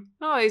of them.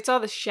 Oh, I saw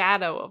the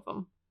shadow of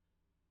them.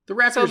 The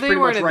raptor So was they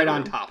pretty weren't much in the right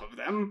on room. top of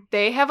them.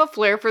 They have a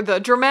flair for the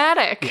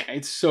dramatic. Yeah,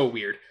 it's so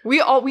weird. We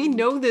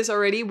know this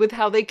already with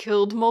how they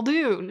killed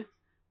Muldoon.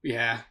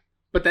 Yeah.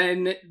 But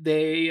then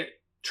they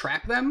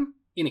trap them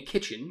in a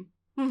kitchen.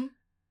 Mhm.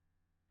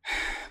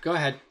 Go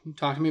ahead.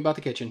 Talk to me about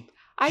the kitchen.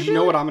 I You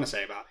know really- what I'm going to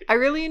say about it. I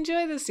really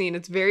enjoy this scene.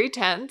 It's very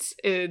tense.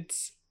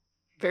 It's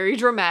very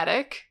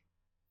dramatic.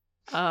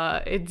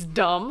 It's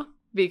dumb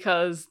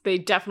because they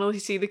definitely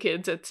see the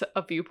kids at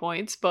a few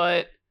points,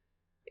 but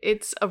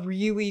it's a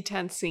really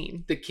tense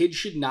scene. The kids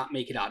should not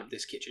make it out of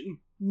this kitchen.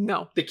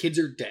 No. The kids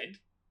are dead.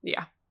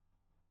 Yeah.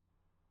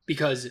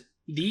 Because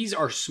these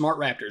are smart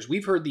raptors.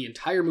 We've heard the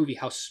entire movie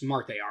how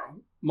smart they are.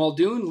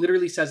 Muldoon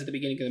literally says at the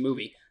beginning of the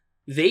movie,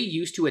 they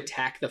used to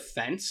attack the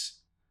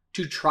fence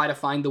to try to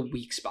find the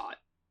weak spot.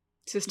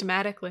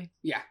 Systematically.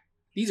 Yeah.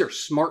 These are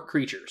smart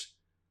creatures.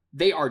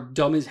 They are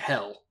dumb as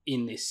hell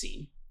in this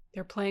scene.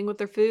 They're playing with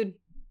their food.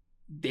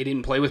 They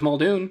didn't play with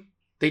Muldoon.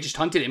 They just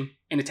hunted him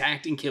and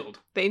attacked and killed.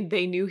 They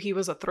knew he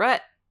was a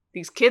threat.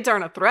 These kids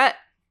aren't a threat.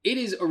 It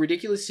is a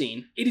ridiculous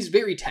scene. It is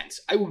very tense.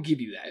 I will give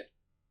you that.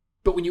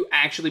 But when you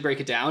actually break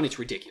it down, it's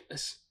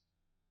ridiculous.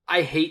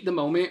 I hate the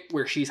moment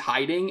where she's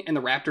hiding and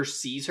the raptor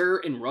sees her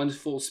and runs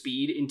full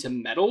speed into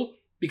metal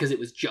because it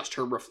was just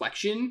her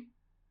reflection.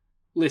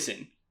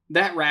 Listen,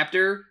 that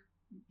raptor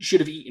should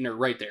have eaten her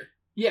right there.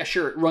 Yeah,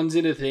 sure, it runs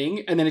into the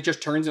thing and then it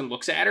just turns and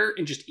looks at her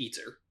and just eats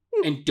her.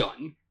 And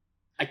done.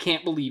 I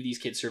can't believe these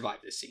kids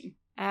survived this scene.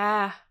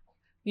 Ah,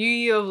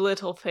 you of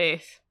little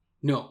faith.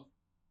 No.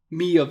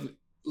 Me of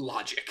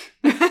logic.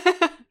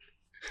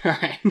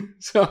 Alright,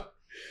 so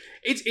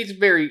it's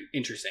very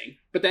interesting.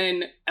 But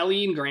then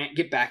Ellie and Grant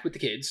get back with the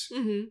kids.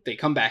 Mm-hmm. They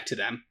come back to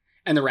them,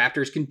 and the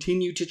raptors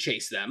continue to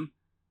chase them.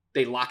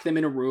 They lock them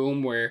in a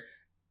room where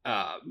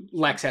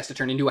Lex has to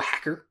turn into a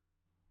hacker.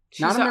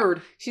 Not a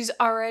nerd. She's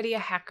already a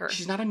hacker.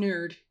 She's not a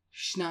nerd.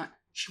 She's not.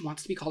 She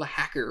wants to be called a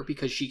hacker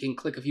because she can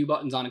click a few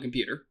buttons on a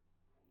computer.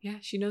 Yeah,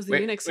 she knows the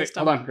Unix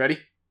system. Hold on, ready?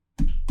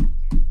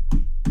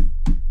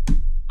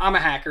 I'm a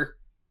hacker.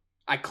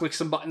 I click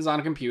some buttons on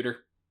a computer.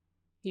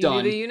 You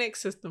Done. knew the Unix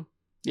system.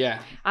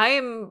 Yeah. I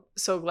am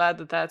so glad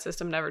that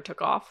system never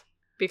took off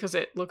because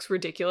it looks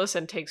ridiculous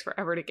and takes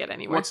forever to get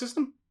anywhere. What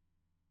system?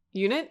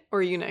 Unit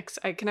or Unix?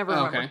 I can never Oh,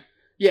 remember. okay.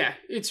 Yeah,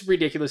 it's a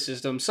ridiculous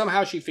system.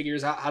 Somehow she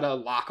figures out how to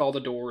lock all the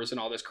doors and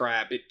all this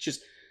crap. It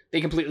just, they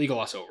completely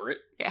gloss over it.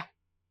 Yeah.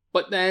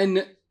 But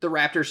then the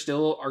raptors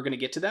still are going to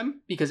get to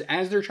them because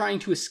as they're trying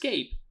to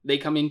escape, they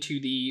come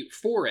into the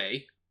foyer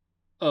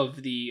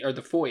of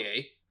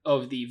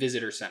the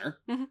visitor center,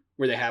 Mhm.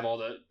 where they have all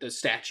the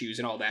statues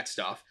and all that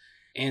stuff.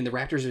 And the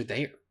raptors are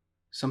there.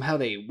 Somehow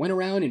they went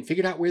around and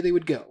figured out where they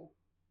would go.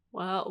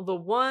 Well, the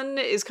one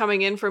is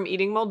coming in from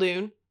eating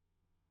Muldoon.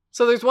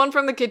 So there's one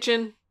from the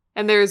kitchen,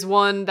 and there's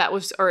one that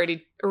was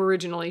already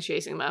originally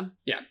chasing them.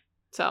 Yeah.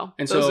 So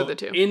And those so are the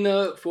two. in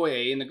the foyer,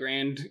 in the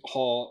grand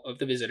hall of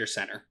the visitor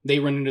center, they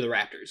run into the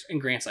raptors.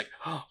 And Grant's like,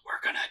 oh,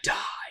 we're gonna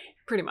die.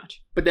 Pretty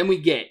much. But then we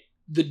get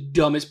the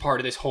dumbest part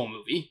of this whole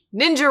movie.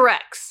 Ninja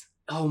Rex.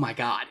 Oh my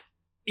god.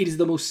 It is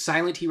the most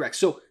silent T-Rex.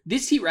 So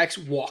this T-Rex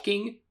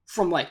walking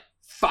from like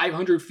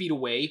 500 feet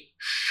away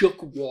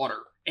shook water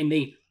and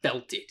they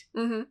felt it.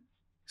 Mm-hmm.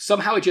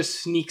 Somehow it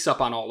just sneaks up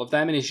on all of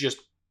them and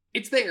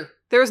it's there.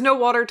 There was no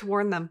water to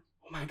warn them.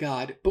 Oh my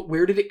god. But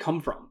where did it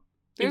come from?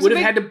 There's It would a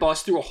have big- had to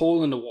bust through a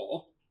hole in the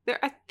wall.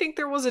 I think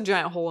there was a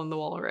giant hole in the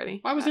wall already.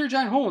 Why was there a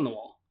giant hole in the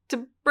wall?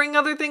 To bring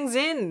other things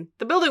in.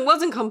 The building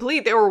wasn't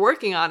complete. They were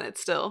working on it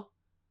still.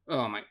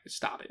 Oh my,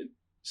 stop it.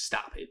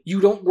 Stop it.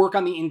 You don't work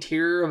on the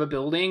interior of a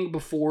building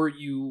before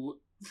you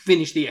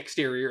finish the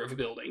exterior of a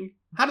building.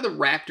 How do the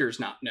raptors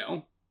not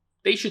know?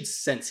 They should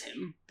sense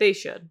him. They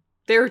should.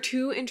 They're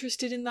too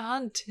interested in the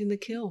hunt, in the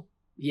kill.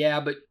 Yeah,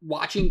 but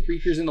watching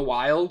creatures in the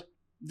wild,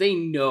 they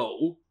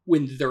know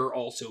when they're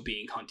also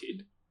being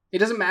hunted. It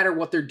doesn't matter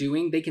what they're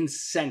doing, they can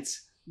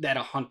sense that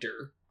a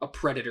hunter a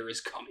predator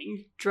is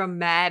coming.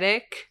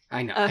 Dramatic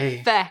I know.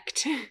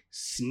 effect.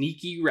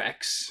 Sneaky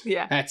Rex.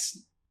 Yeah.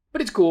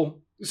 But it's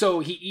cool. So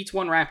he eats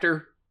one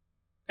raptor,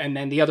 and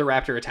then the other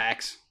raptor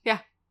attacks. Yeah.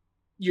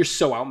 You're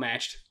so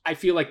outmatched. I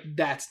feel like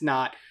that's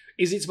not...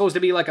 Is it supposed to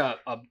be like an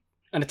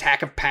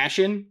attack of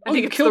passion? I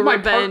think you it's killed the my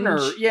revenge.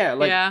 partner. Yeah,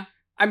 Yeah.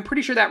 I'm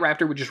pretty sure that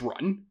raptor would just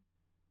run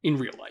in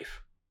real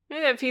life.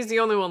 Yeah, if he's the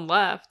only one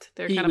left,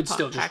 they're He kind would of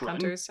still just pack run.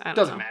 hunters. I don't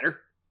Doesn't know. matter.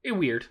 It's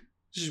weird.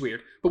 It's just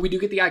weird. But we do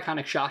get the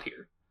iconic shot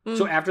here. Mm.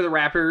 So after the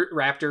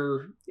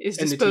raptor Is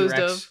and the disposed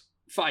T-Rex of.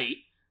 fight,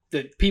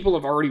 the people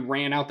have already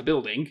ran out the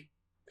building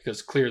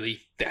because clearly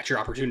that's your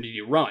opportunity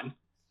to run.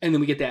 And then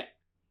we get that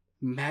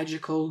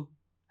magical,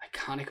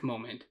 iconic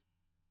moment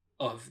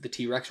of the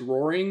T-Rex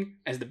roaring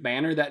as the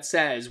banner that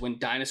says "When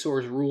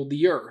dinosaurs ruled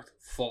the earth"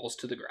 falls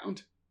to the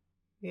ground.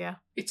 Yeah.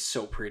 It's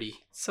so pretty.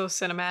 So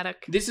cinematic.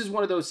 This is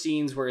one of those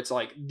scenes where it's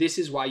like, this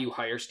is why you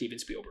hire Steven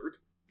Spielberg.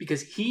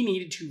 Because he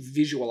needed to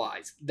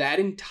visualize that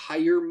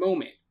entire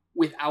moment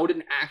without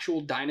an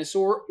actual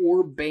dinosaur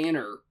or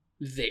banner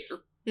there.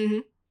 Mm-hmm.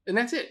 And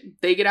that's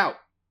it. They get out.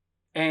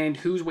 And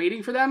who's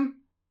waiting for them?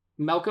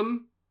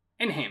 Malcolm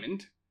and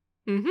Hammond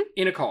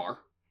in a car.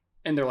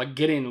 And they're like,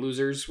 get in,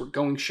 losers. We're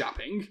going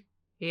shopping.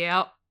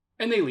 Yep.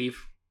 And they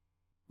leave.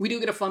 We do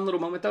get a fun little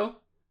moment, though,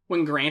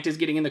 when Grant is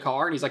getting in the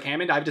car and he's like,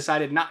 Hammond, I've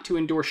decided not to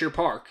endorse your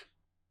park.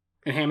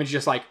 And Hammond's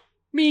just like,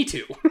 me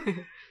too.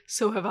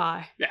 So have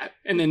I. Yeah.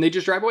 And then they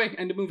just drive away.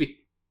 End of movie.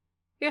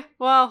 Yeah,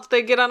 well,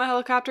 they get on a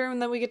helicopter and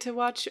then we get to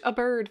watch a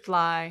bird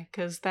fly,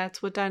 because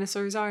that's what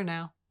dinosaurs are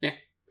now. Yeah.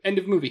 End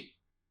of movie.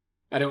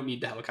 I don't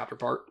need the helicopter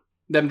part.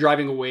 Them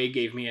driving away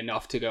gave me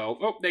enough to go,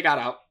 oh, they got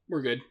out.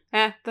 We're good.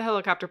 The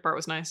helicopter part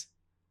was nice.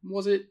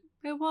 Was it?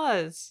 It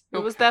was. It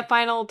was Okay. that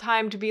final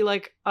time to be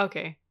like,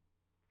 okay,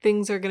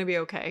 things are going to be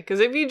okay. Because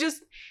if you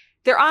just,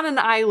 they're on an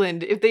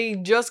island. If they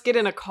just get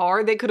in a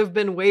car, they could have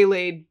been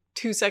waylaid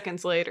 2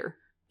 seconds later.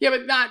 Yeah,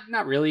 but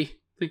not really.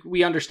 Like,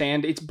 we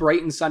understand. It's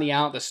bright and sunny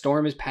out. The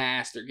storm is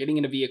past. They're getting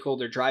in a vehicle.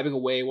 They're driving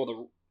away while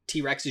the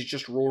T-Rex is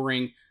just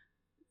roaring.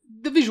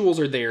 The visuals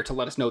are there to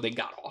let us know they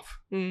got off.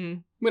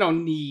 Mm. We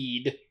don't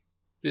need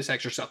this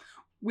extra stuff.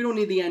 We don't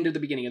need the end or the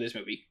beginning of this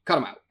movie. Cut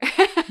them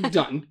out.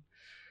 Done.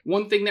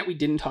 One thing that we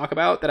didn't talk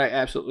about that I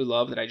absolutely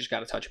love that I just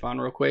got to touch upon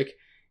real quick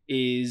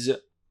is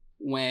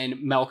when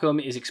Malcolm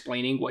is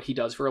explaining what he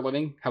does for a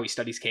living, how he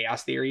studies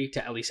chaos theory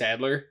to Ellie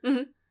Sadler.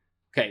 Mhm.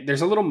 Okay,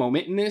 there's a little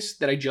moment in this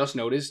that I just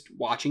noticed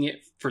watching it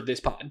for this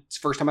pod. It's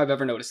the first time I've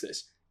ever noticed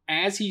this.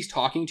 As he's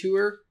talking to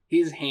her,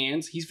 his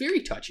hands, he's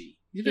very touchy.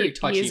 He's a very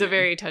touchy. He's a man.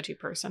 very touchy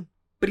person.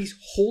 But he's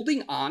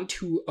holding on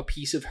to a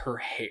piece of her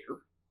hair.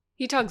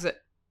 He tugs it.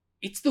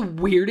 It's the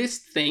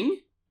weirdest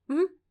thing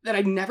Mhm. that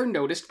I've never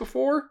noticed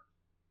before,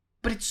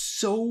 but it's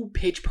so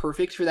pitch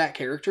perfect for that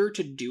character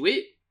to do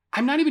it.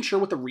 I'm not even sure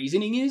what the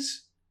reasoning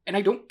is, and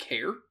I don't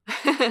care.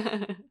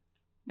 I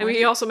mean,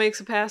 he also makes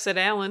a pass at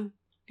Alan.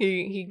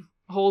 He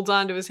holds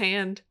on to his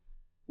hand.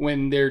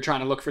 When they're trying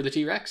to look for the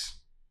T-Rex.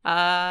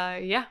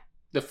 Yeah.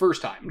 The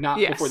first time, not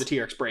Yes. before the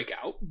T-Rex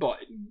breakout, but...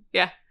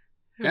 Yeah.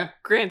 Yeah.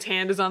 Grant's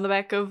hand is on the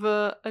back of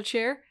a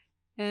chair,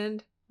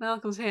 and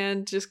Malcolm's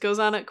hand just goes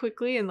on it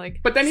quickly and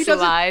But then he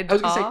doesn't... I slides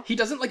was gonna say, off. he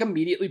doesn't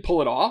immediately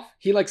pull it off.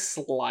 He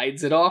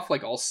slides it off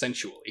all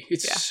sensually.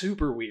 It's Yeah.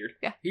 super weird.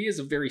 Yeah. He is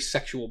a very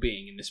sexual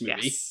being in this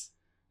movie. Yes.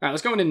 All right,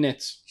 let's go into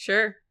nits.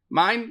 Sure.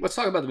 Mine, let's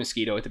talk about the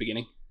mosquito at the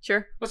beginning.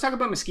 Sure. Let's talk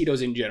about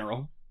mosquitoes in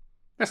general.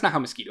 That's not how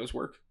mosquitoes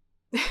work.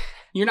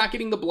 You're not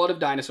getting the blood of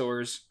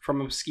dinosaurs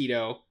from a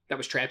mosquito that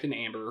was trapped in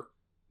amber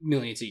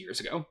millions of years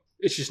ago.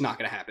 It's just not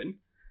going to happen.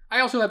 I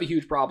also have a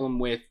huge problem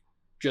with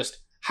just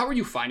how are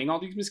you finding all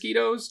these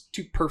mosquitoes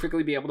to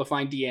perfectly be able to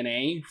find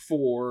DNA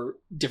for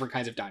different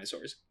kinds of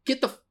dinosaurs? Get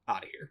the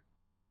out of here.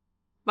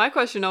 My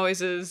question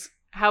always is,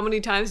 how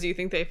many times do you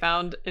think they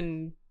found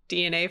in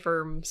DNA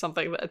from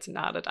something that's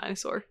not a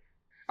dinosaur?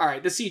 All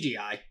right, the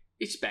CGI.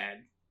 It's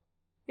bad.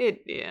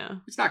 Yeah.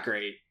 It's not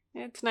great.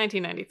 It's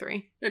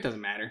 1993. It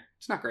doesn't matter.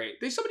 It's not great.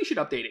 Somebody should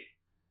update it.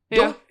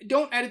 Yeah.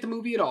 Don't edit the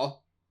movie at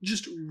all.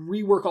 Just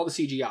rework all the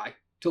CGI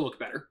to look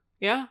better.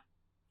 Yeah.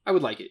 I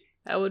would like it.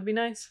 That would be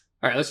nice.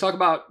 All right, let's talk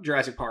about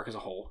Jurassic Park as a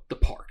whole. The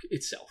park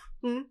itself.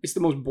 Mhm. It's the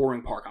most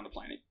boring park on the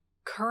planet.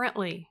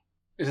 Currently.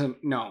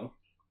 No.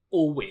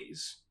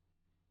 Always.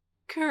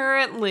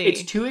 Currently.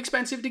 It's too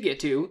expensive to get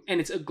to, and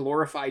it's a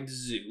glorified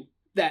zoo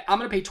that I'm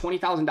going to pay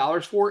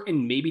 $20,000 for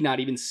and maybe not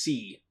even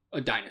see a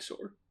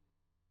dinosaur.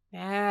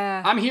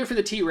 Yeah. I'm here for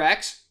the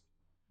T-Rex.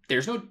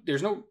 There's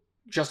no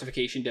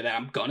justification to that.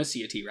 I'm going to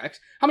see a T-Rex.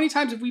 How many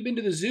times have we been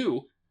to the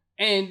zoo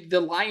and the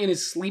lion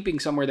is sleeping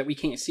somewhere that we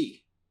can't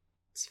see?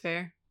 It's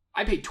fair.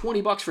 I paid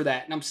 $20 for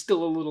that and I'm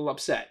still a little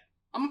upset.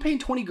 I'm paying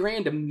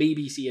 $20,000 to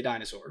maybe see a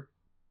dinosaur.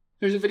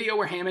 There's a video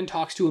where Hammond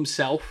talks to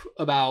himself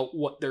about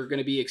what they're going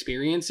to be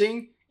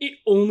experiencing. It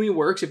only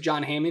works if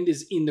John Hammond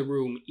is in the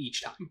room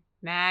each time.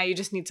 Nah, you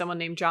just need someone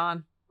named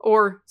John.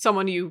 Or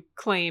someone you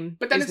claim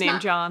is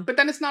named John. But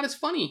then it's not as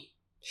funny.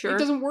 Sure. It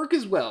doesn't work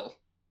as well.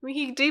 I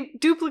mean, he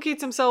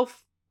duplicates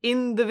himself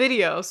in the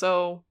video,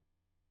 so...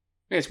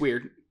 It's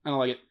weird. I don't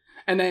like it.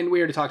 And then we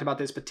already talked about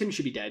this, but Tim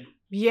should be dead.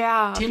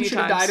 Yeah, Tim should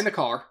have died in the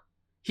car.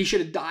 He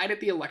should have died at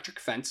the electric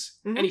fence.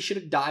 Mhm. And he should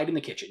have died in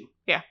the kitchen.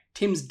 Yeah.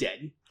 Tim's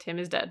dead. Tim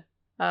is dead.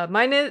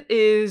 Mine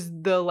is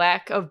the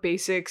lack of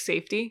basic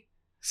safety.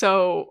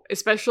 So,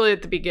 especially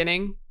at the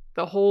beginning,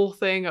 the whole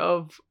thing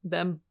of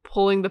them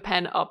pulling the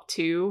pen up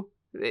to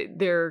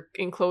their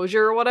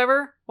enclosure or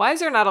whatever. Why is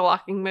there not a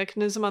locking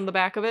mechanism on the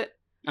back of it?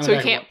 So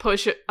he can't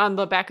push it on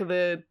the back of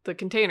the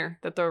container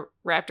that the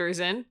raptor is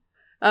in.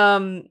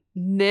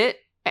 Knit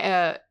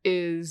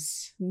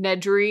is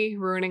Nedry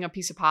ruining a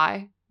piece of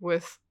pie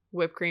with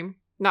whipped cream.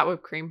 Not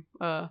whipped cream,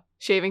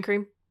 shaving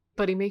cream.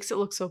 But he makes it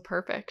look so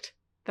perfect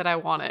that I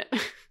want it.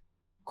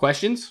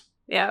 Questions?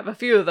 Yeah, I have a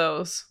few of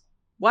those.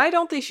 Why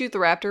don't they shoot the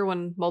raptor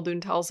when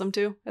Muldoon tells them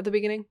to at the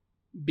beginning?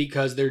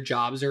 Because their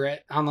jobs are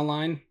on the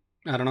line?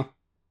 I don't know.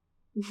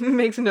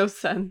 Makes no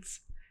sense.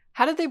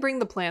 How did they bring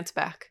the plants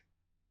back?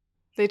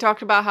 They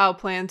talked about how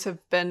plants have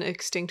been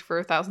extinct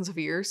for thousands of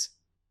years.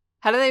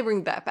 How do they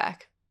bring that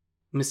back?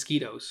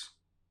 Mosquitoes.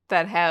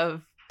 That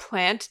have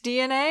plant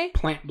DNA?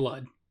 Plant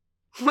blood.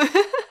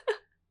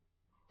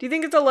 Do you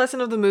think it's a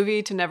lesson of the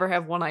movie to never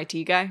have one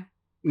IT guy?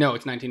 No,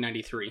 it's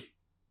 1993.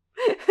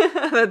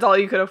 That's all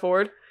you could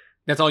afford?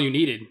 That's all you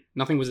needed.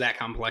 Nothing was that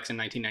complex in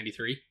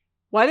 1993.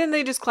 Why didn't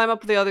they just climb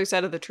up the other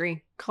side of the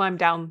tree? Climb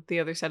down the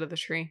other side of the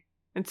tree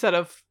instead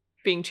of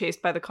being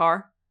chased by the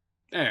car?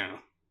 I don't know.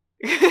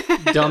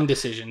 Dumb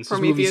decisions. This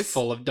movie's Prometheus.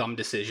 full of dumb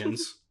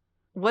decisions.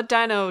 What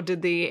dino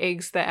did the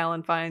eggs that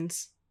Alan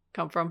finds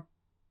come from?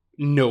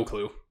 No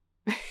clue.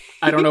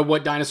 I don't know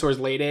what dinosaurs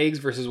laid eggs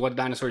versus what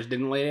dinosaurs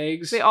didn't lay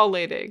eggs. They all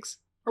laid eggs.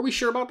 Are we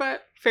sure about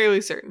that?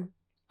 Fairly certain.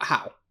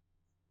 How?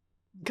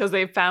 Because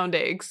they found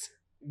eggs.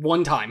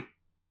 One time.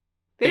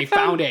 They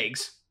found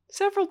eggs.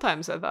 Several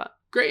times, I thought.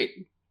 Great.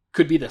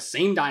 Could be the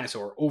same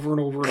dinosaur over and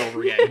over and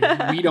over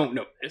again. We don't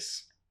know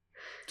this.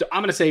 So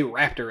I'm going to say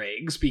raptor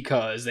eggs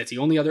because that's the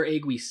only other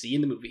egg we see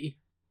in the movie.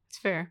 It's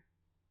fair.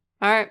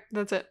 All right,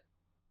 that's it.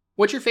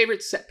 What's your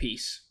favorite set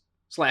piece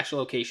 /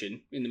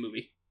 location in the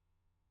movie?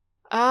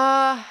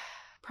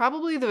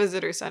 Probably the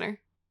visitor center.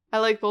 I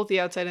like both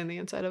the outside and the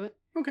inside of it.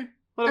 Okay.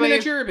 What I about mean, you?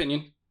 that's your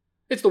opinion.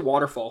 It's the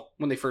waterfall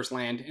when they first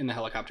land in the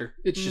helicopter.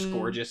 It's just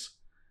gorgeous.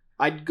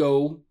 I'd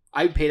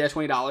pay that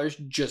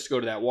 $20 just to go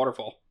to that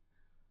waterfall.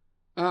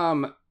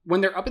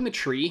 When they're up in the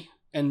tree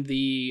and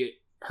the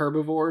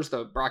herbivores,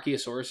 the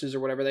brachiosauruses or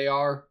whatever they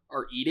are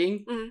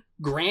eating,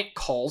 Grant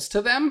calls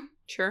to them.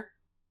 Sure.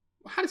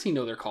 How does he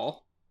know their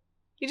call?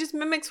 He just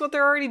mimics what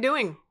they're already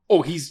doing.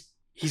 Oh, he's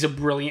a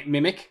brilliant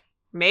mimic.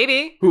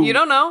 Maybe. Who? You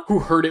don't know. Who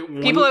heard it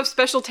People have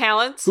special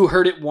talents. Who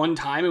heard it one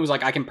time and was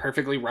like, I can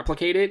perfectly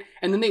replicate it.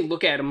 And then they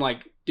look at him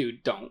like,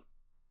 dude, don't.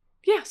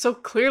 Yeah, so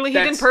clearly he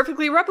didn't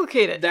perfectly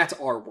replicate it. That's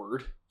our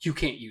word. You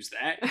can't use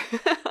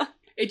that.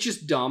 It's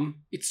just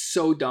dumb. It's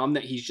so dumb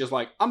that he's just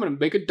like, I'm going to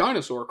make a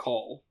dinosaur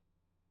call.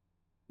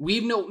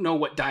 We don't know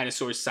what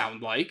dinosaurs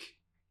sound like.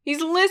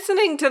 He's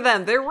listening to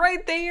them. They're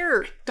right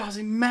there. It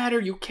doesn't matter.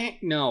 You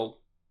can't. No,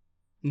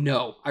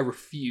 I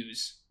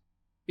refuse.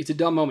 It's a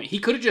dumb moment. He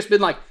could have just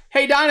been like,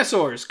 hey,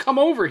 dinosaurs, come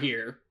over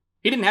here.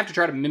 He didn't have to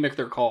try to mimic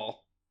their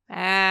call.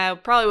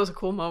 Probably was a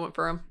cool moment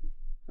for him.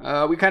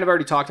 We kind of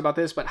already talked about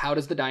this, but how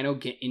does the dino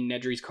get in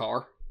Nedry's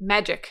car?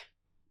 Magic.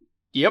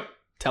 Yep.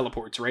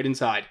 Teleports right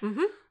inside.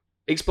 Mm-hmm.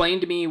 Explain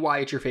to me why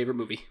it's your favorite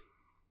movie.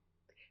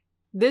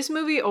 This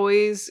movie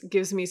always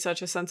gives me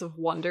such a sense of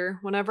wonder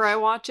whenever I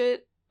watch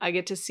it. I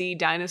get to see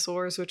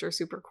dinosaurs, which are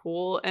super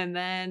cool, and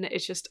then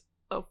it's just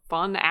a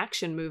fun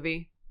action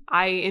movie.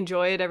 I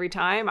enjoy it every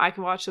time. I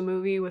can watch the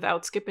movie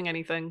without skipping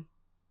anything.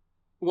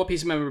 What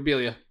piece of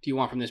memorabilia do you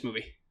want from this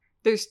movie?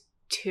 There's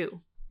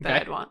two that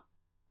Okay. I'd want.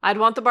 I'd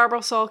want the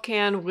Barbasol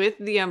can with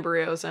the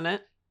embryos in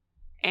it,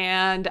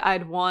 and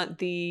I'd want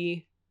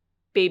the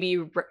baby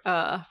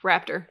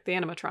raptor, the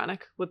animatronic,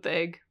 with the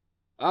egg.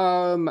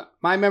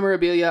 My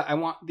memorabilia, I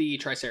want the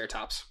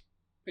Triceratops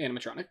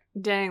animatronic.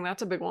 Dang,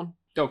 that's a big one.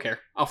 Don't care.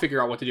 I'll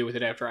figure out what to do with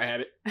it after I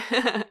have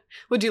it.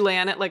 Would you lay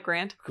on it like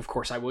Grant? Of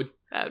course I would.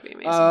 That would be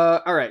amazing.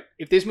 All right.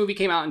 If this movie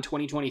came out in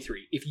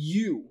 2023, if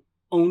you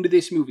owned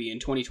this movie in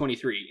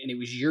 2023 and it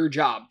was your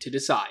job to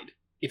decide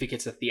if it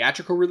gets a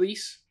theatrical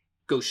release,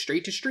 goes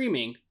straight to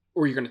streaming,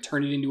 or you're going to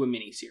turn it into a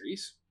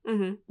miniseries,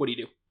 what do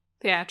you do?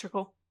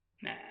 Theatrical.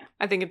 Nah.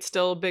 I think it's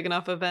still a big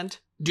enough event.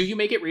 Do you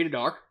make it rated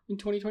R in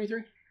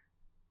 2023?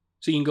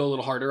 So you can go a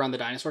little harder on the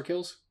dinosaur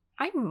kills?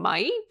 I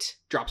might.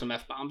 Drop some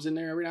F-bombs in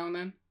there every now and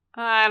then?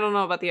 I don't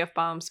know about the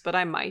F-bombs, but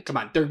I might. Come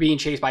on, they're being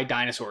chased by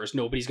dinosaurs.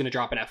 Nobody's going to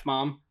drop an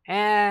F-bomb.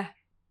 Eh.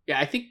 Yeah,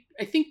 I think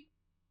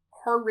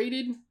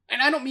R-rated,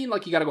 and I don't mean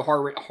like you got to go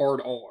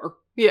hard R.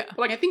 Yeah. But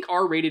like I think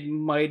R-rated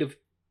might have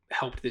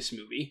helped this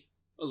movie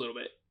a little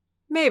bit.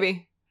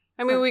 Maybe.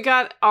 I mean, we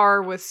got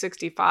R with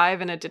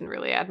 65, and it didn't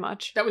really add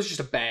much. That was just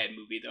a bad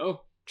movie,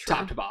 though. True.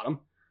 Top to bottom.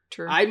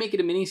 True. I'd make it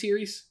a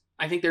miniseries.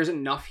 I think there's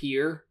enough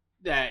here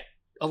that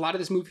a lot of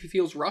this movie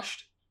feels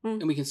rushed,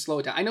 and we can slow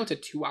it down. I know it's a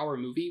 2-hour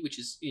movie, which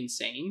is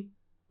insane,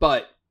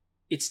 but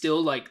it's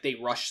still like they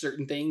rushed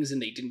certain things,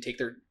 and they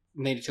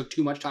took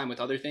too much time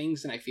with other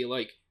things, and I feel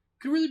like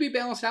it could really be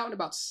balanced out in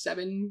about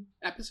 7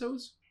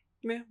 episodes.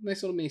 Yeah.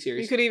 Nice little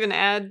miniseries. You could even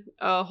add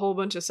a whole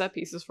bunch of set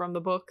pieces from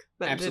the book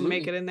that Absolutely. didn't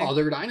make it in there.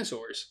 Other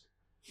dinosaurs.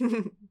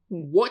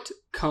 What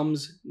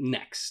comes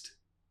next?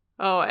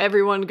 Oh,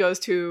 everyone goes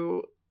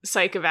to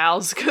psych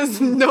evals because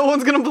no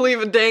one's going to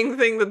believe a dang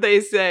thing that they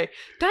say.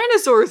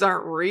 Dinosaurs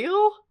aren't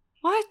real?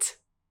 What?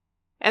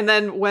 And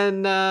then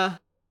when the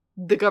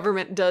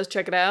government does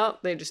check it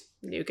out, they just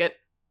nuke it.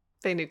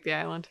 They nuke the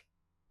island.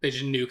 They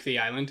just nuke the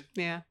island?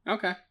 Yeah.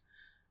 Okay.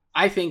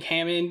 I think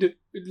Hammond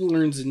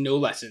learns no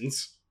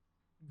lessons,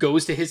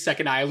 goes to his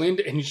second island,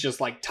 and he's just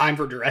like, time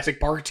for Jurassic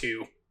Park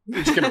 2.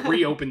 We're just going to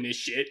reopen this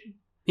shit.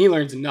 He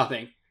learns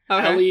nothing.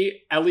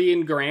 Okay. Ellie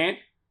and Grant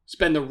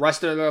spend the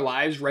rest of their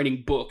lives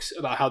writing books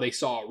about how they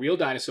saw a real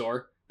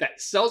dinosaur that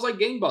sells like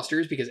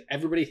gangbusters because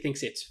everybody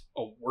thinks it's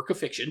a work of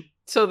fiction.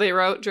 So they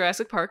wrote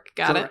Jurassic Park.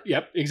 Got it.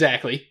 Yep,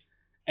 exactly.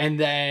 And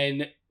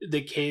then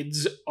the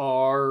kids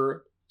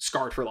are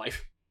scarred for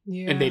life.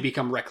 Yeah. And they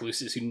become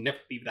recluses who never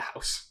leave the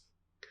house.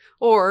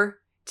 Or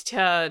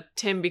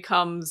Tim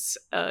becomes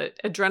an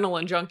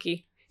adrenaline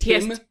junkie.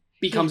 Tim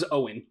becomes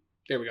Owen.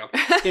 There we go.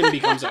 Tim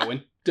becomes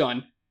Owen.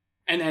 Done.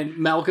 And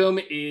then Malcolm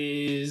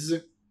is...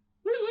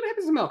 What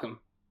happens to Malcolm?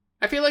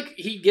 I feel like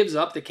he gives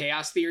up the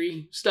chaos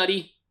theory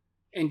study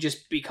and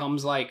just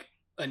becomes like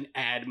an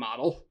ad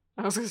model.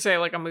 I was going to say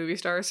like a movie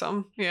star or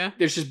something. Yeah.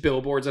 There's just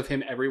billboards of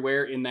him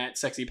everywhere in that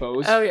sexy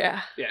pose. Oh,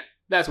 yeah. Yeah.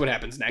 That's what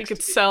happens next. You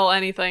could sell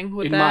anything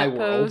with in that my world.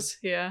 pose.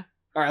 Yeah.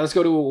 All right, let's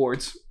go to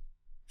awards.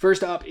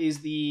 First up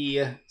is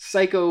the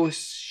psycho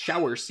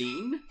shower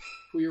scene.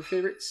 For your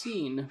favorite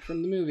scene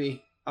from the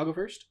movie. I'll go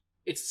first.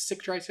 It's the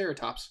sick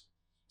Triceratops.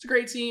 It's a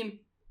great scene.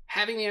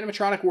 Having the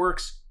animatronic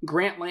works,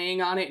 Grant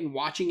laying on it and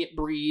watching it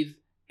breathe,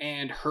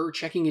 and her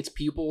checking its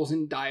pupils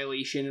and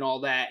dilation and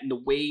all that, and the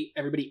way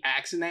everybody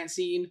acts in that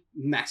scene,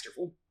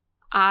 masterful.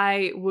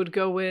 I would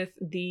go with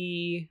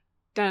the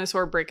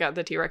dinosaur breakout,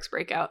 the T-Rex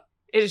breakout.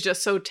 It is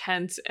just so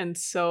tense and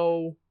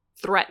so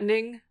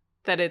threatening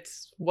that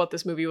it's what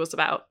this movie was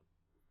about.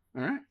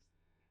 All right.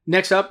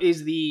 Next up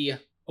is the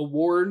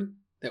award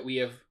that we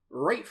have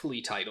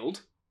rightfully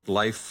titled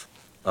Life,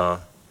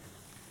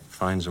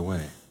 finds a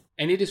way.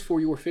 And it is for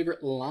your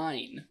favorite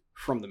line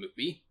from the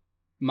movie.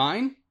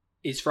 Mine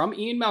is from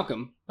Ian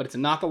Malcolm, but it's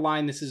not the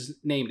line this is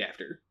named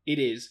after. It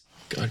is,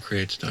 God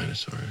creates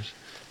dinosaurs.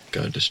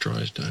 God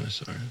destroys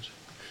dinosaurs.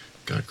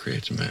 God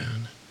creates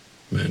man.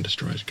 Man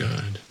destroys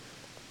God.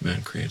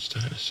 Man creates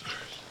dinosaurs.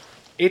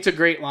 It's a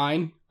great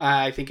line.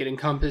 I think it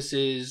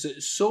encompasses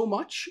so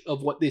much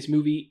of what this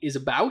movie is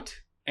about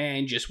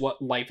and just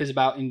what life is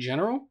about in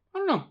general. I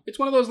don't know. It's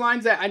one of those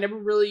lines that I never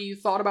really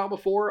thought about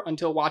before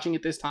until watching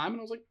it this time. And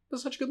I was like,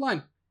 that's such a good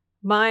line.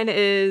 Mine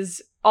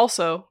is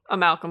also a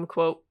Malcolm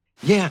quote.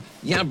 Yeah,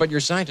 but your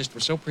scientists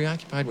were so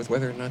preoccupied with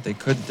whether or not they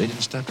could, they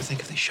didn't stop to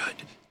think if they should.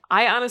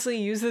 I honestly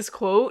use this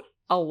quote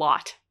a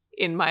lot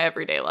in my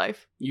everyday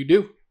life. You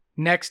do.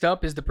 Next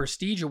up is the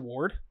Prestige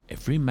Award.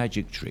 Every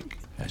magic trick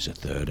has a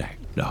third act,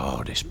 the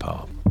hardest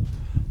part.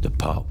 The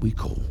part we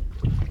call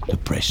the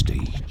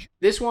Prestige.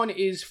 This one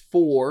is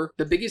for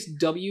the biggest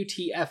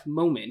WTF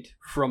moment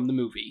from the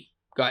movie.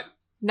 Go ahead.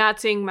 Not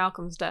seeing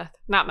Malcolm's death.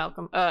 Not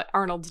Malcolm,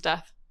 Arnold's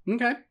death.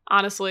 Okay.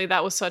 Honestly,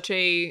 that was such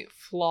a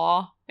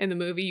flaw in the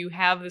movie. You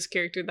have this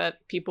character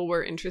that people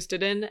were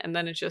interested in, and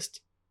then it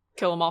just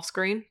kill him off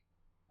screen.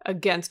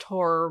 Against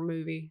horror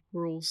movie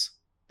rules.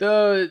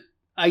 The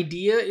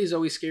idea is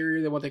always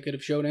scarier than what they could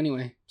have showed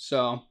anyway.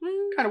 So,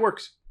 kind of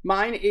works.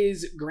 Mine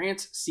is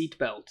Grant's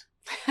seatbelt.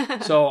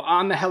 So,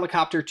 on the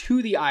helicopter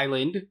to the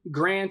island,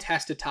 Grant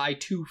has to tie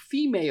two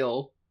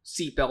female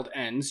seatbelt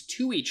ends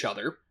to each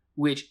other,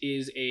 which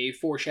is a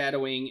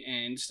foreshadowing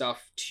and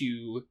stuff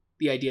to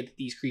the idea that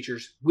these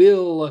creatures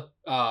will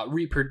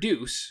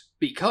reproduce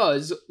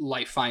because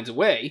life finds a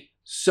way.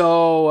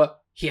 So,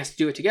 he has to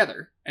do it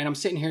together. And I'm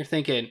sitting here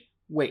thinking,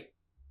 wait,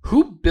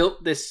 who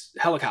built this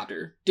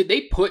helicopter? Did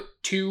they put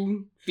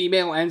two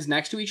female ends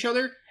next to each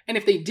other? And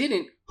if they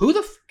didn't, who the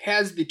f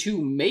has the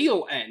two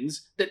male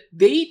ends that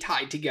they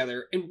tied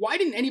together? And why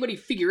didn't anybody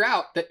figure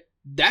out that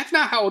that's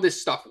not how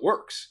this stuff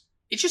works?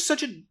 It's just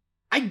such a...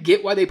 I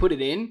get why they put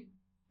it in,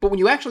 but when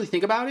you actually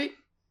think about it,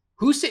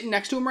 who's sitting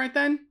next to him right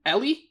then?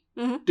 Ellie?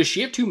 Mm-hmm. Does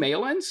she have two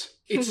male ends?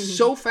 It's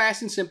so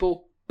fast and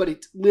simple, but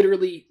it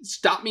literally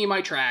stopped me in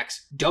my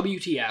tracks.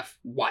 WTF,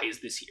 why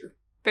is this here?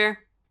 Fair.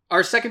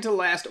 Our second to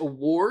last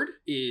award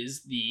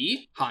is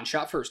the Han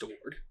Shot First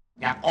Award.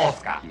 Yeah,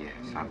 Oscar.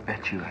 Yes, I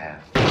bet you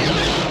have.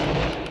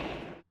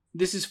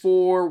 This is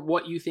for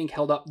what you think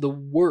held up the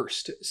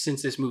worst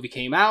since this movie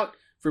came out.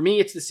 For me,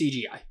 it's the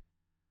CGI.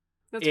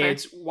 That's fair.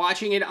 It's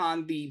watching it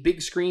on the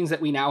big screens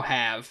that we now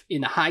have,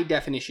 in the high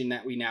definition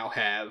that we now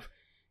have,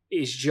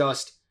 is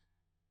just,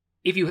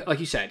 if you, like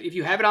you said, if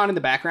you have it on in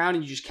the background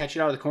and you just catch it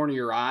out of the corner of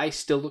your eye,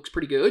 still looks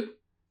pretty good.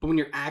 But when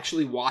you're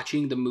actually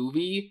watching the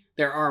movie,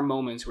 there are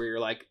moments where you're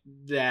like,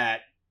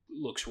 that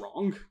looks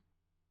wrong.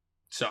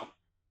 So,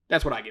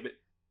 that's what I give it.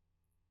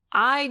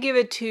 I give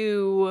it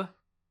to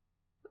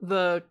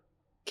the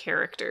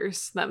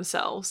characters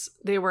themselves.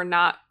 They were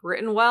not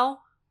written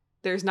well.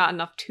 There's not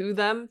enough to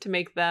them to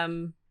make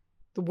them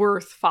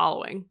worth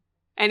following.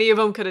 Any of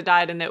them could have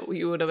died and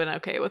you would have been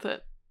okay with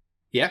it.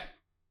 Yeah.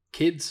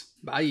 Kids.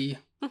 Bye.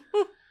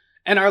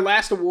 And our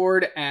last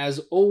award, as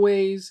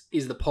always,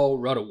 is the Paul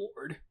Rudd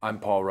Award. I'm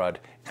Paul Rudd,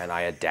 and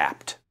I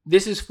adapt.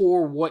 This is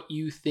for what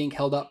you think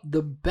held up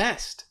the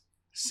best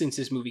since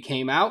this movie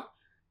came out.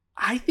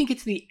 I think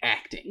it's the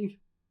acting.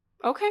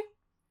 Okay.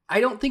 I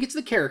don't think it's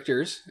the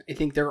characters. I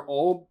think they're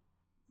all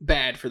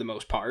bad for the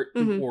most part,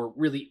 or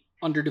really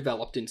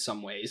underdeveloped in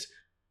some ways.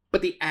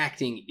 But the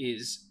acting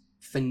is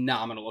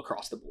phenomenal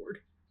across the board.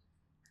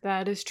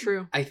 That is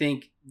true. I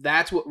think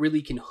that's what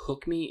really can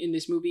hook me in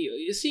this movie.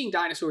 Seeing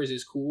dinosaurs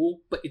is cool,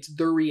 but it's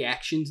their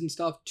reactions and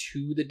stuff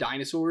to the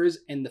dinosaurs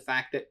and the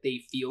fact that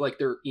they feel like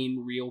they're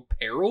in real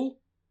peril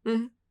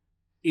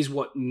is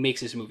what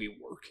makes this movie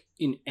work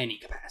in any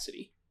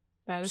capacity.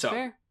 That is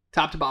fair.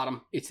 Top to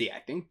bottom, it's the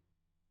acting.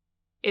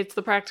 It's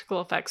the practical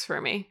effects for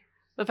me.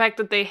 The fact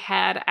that they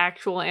had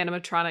actual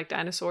animatronic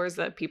dinosaurs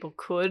that people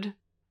could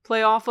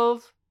play off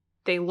of.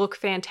 They look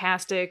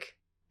fantastic.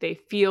 They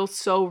feel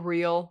so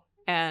real.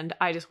 And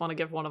I just want to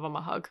give one of them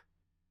a hug.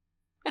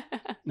 All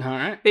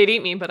right. They'd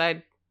eat me, but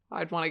I'd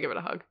want to give it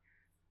a hug.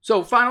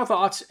 So, final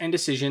thoughts and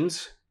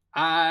decisions.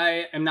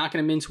 I am not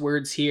going to mince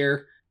words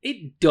here.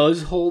 It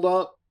does hold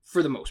up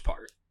for the most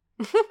part.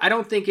 I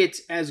don't think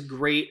it's as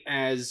great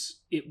as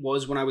it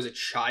was when I was a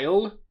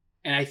child.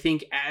 And I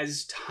think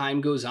as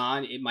time goes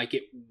on, it might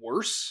get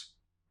worse.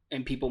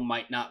 And people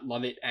might not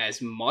love it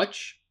as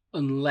much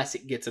unless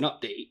it gets an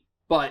update.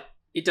 But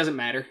it doesn't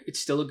matter. It's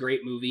still a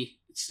great movie.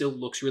 It still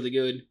looks really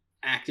good.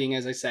 Acting,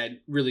 as I said,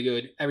 really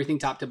good. Everything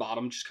top to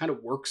bottom just kind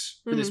of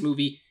works for this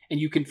movie. And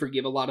you can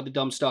forgive a lot of the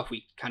dumb stuff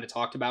we kind of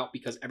talked about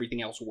because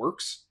everything else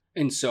works.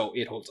 And so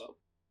it holds up.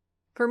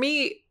 For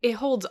me, it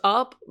holds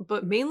up,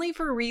 but mainly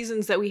for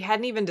reasons that we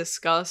hadn't even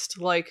discussed.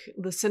 Like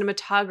the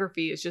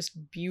cinematography is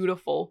just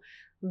beautiful.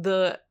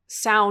 The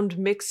sound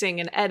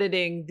mixing and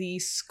editing, the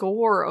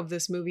score of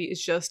this movie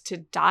is just to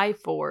die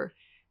for.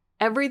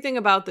 Everything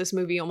about this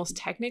movie, almost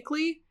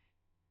technically,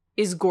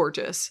 is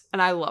gorgeous,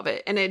 and I love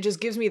it. And it just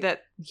gives me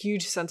that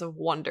huge sense of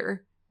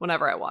wonder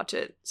whenever I watch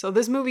it. So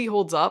this movie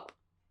holds up,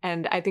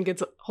 and I think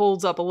it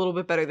holds up a little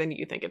bit better than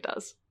you think it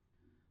does.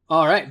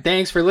 All right,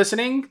 thanks for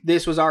listening.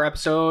 This was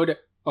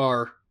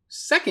our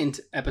second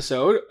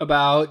episode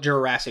about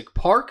Jurassic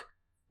Park.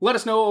 Let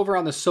us know over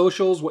on the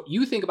socials what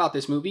you think about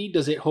this movie.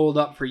 Does it hold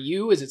up for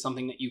you? Is it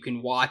something that you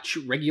can watch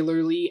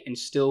regularly and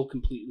still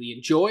completely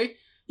enjoy?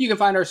 You can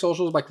find our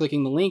socials by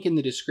clicking the link in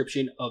the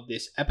description of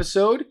this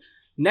episode.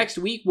 Next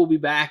week, we'll be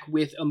back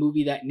with a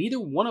movie that neither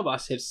one of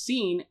us have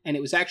seen, and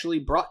it was actually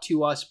brought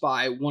to us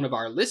by one of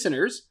our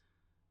listeners.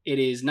 It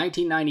is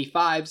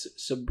 1995's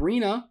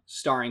Sabrina,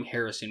 starring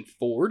Harrison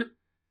Ford.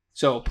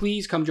 So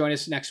please come join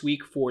us next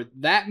week for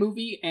that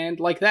movie, and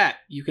like that,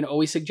 you can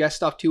always suggest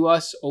stuff to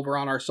us over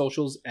on our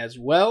socials as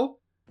well.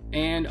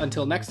 And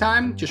until next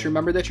time, just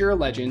remember that you're a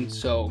legend,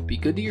 so be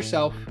good to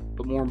yourself,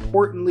 but more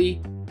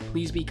importantly,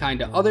 please be kind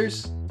to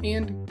others,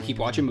 and keep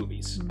watching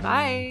movies.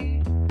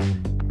 Bye!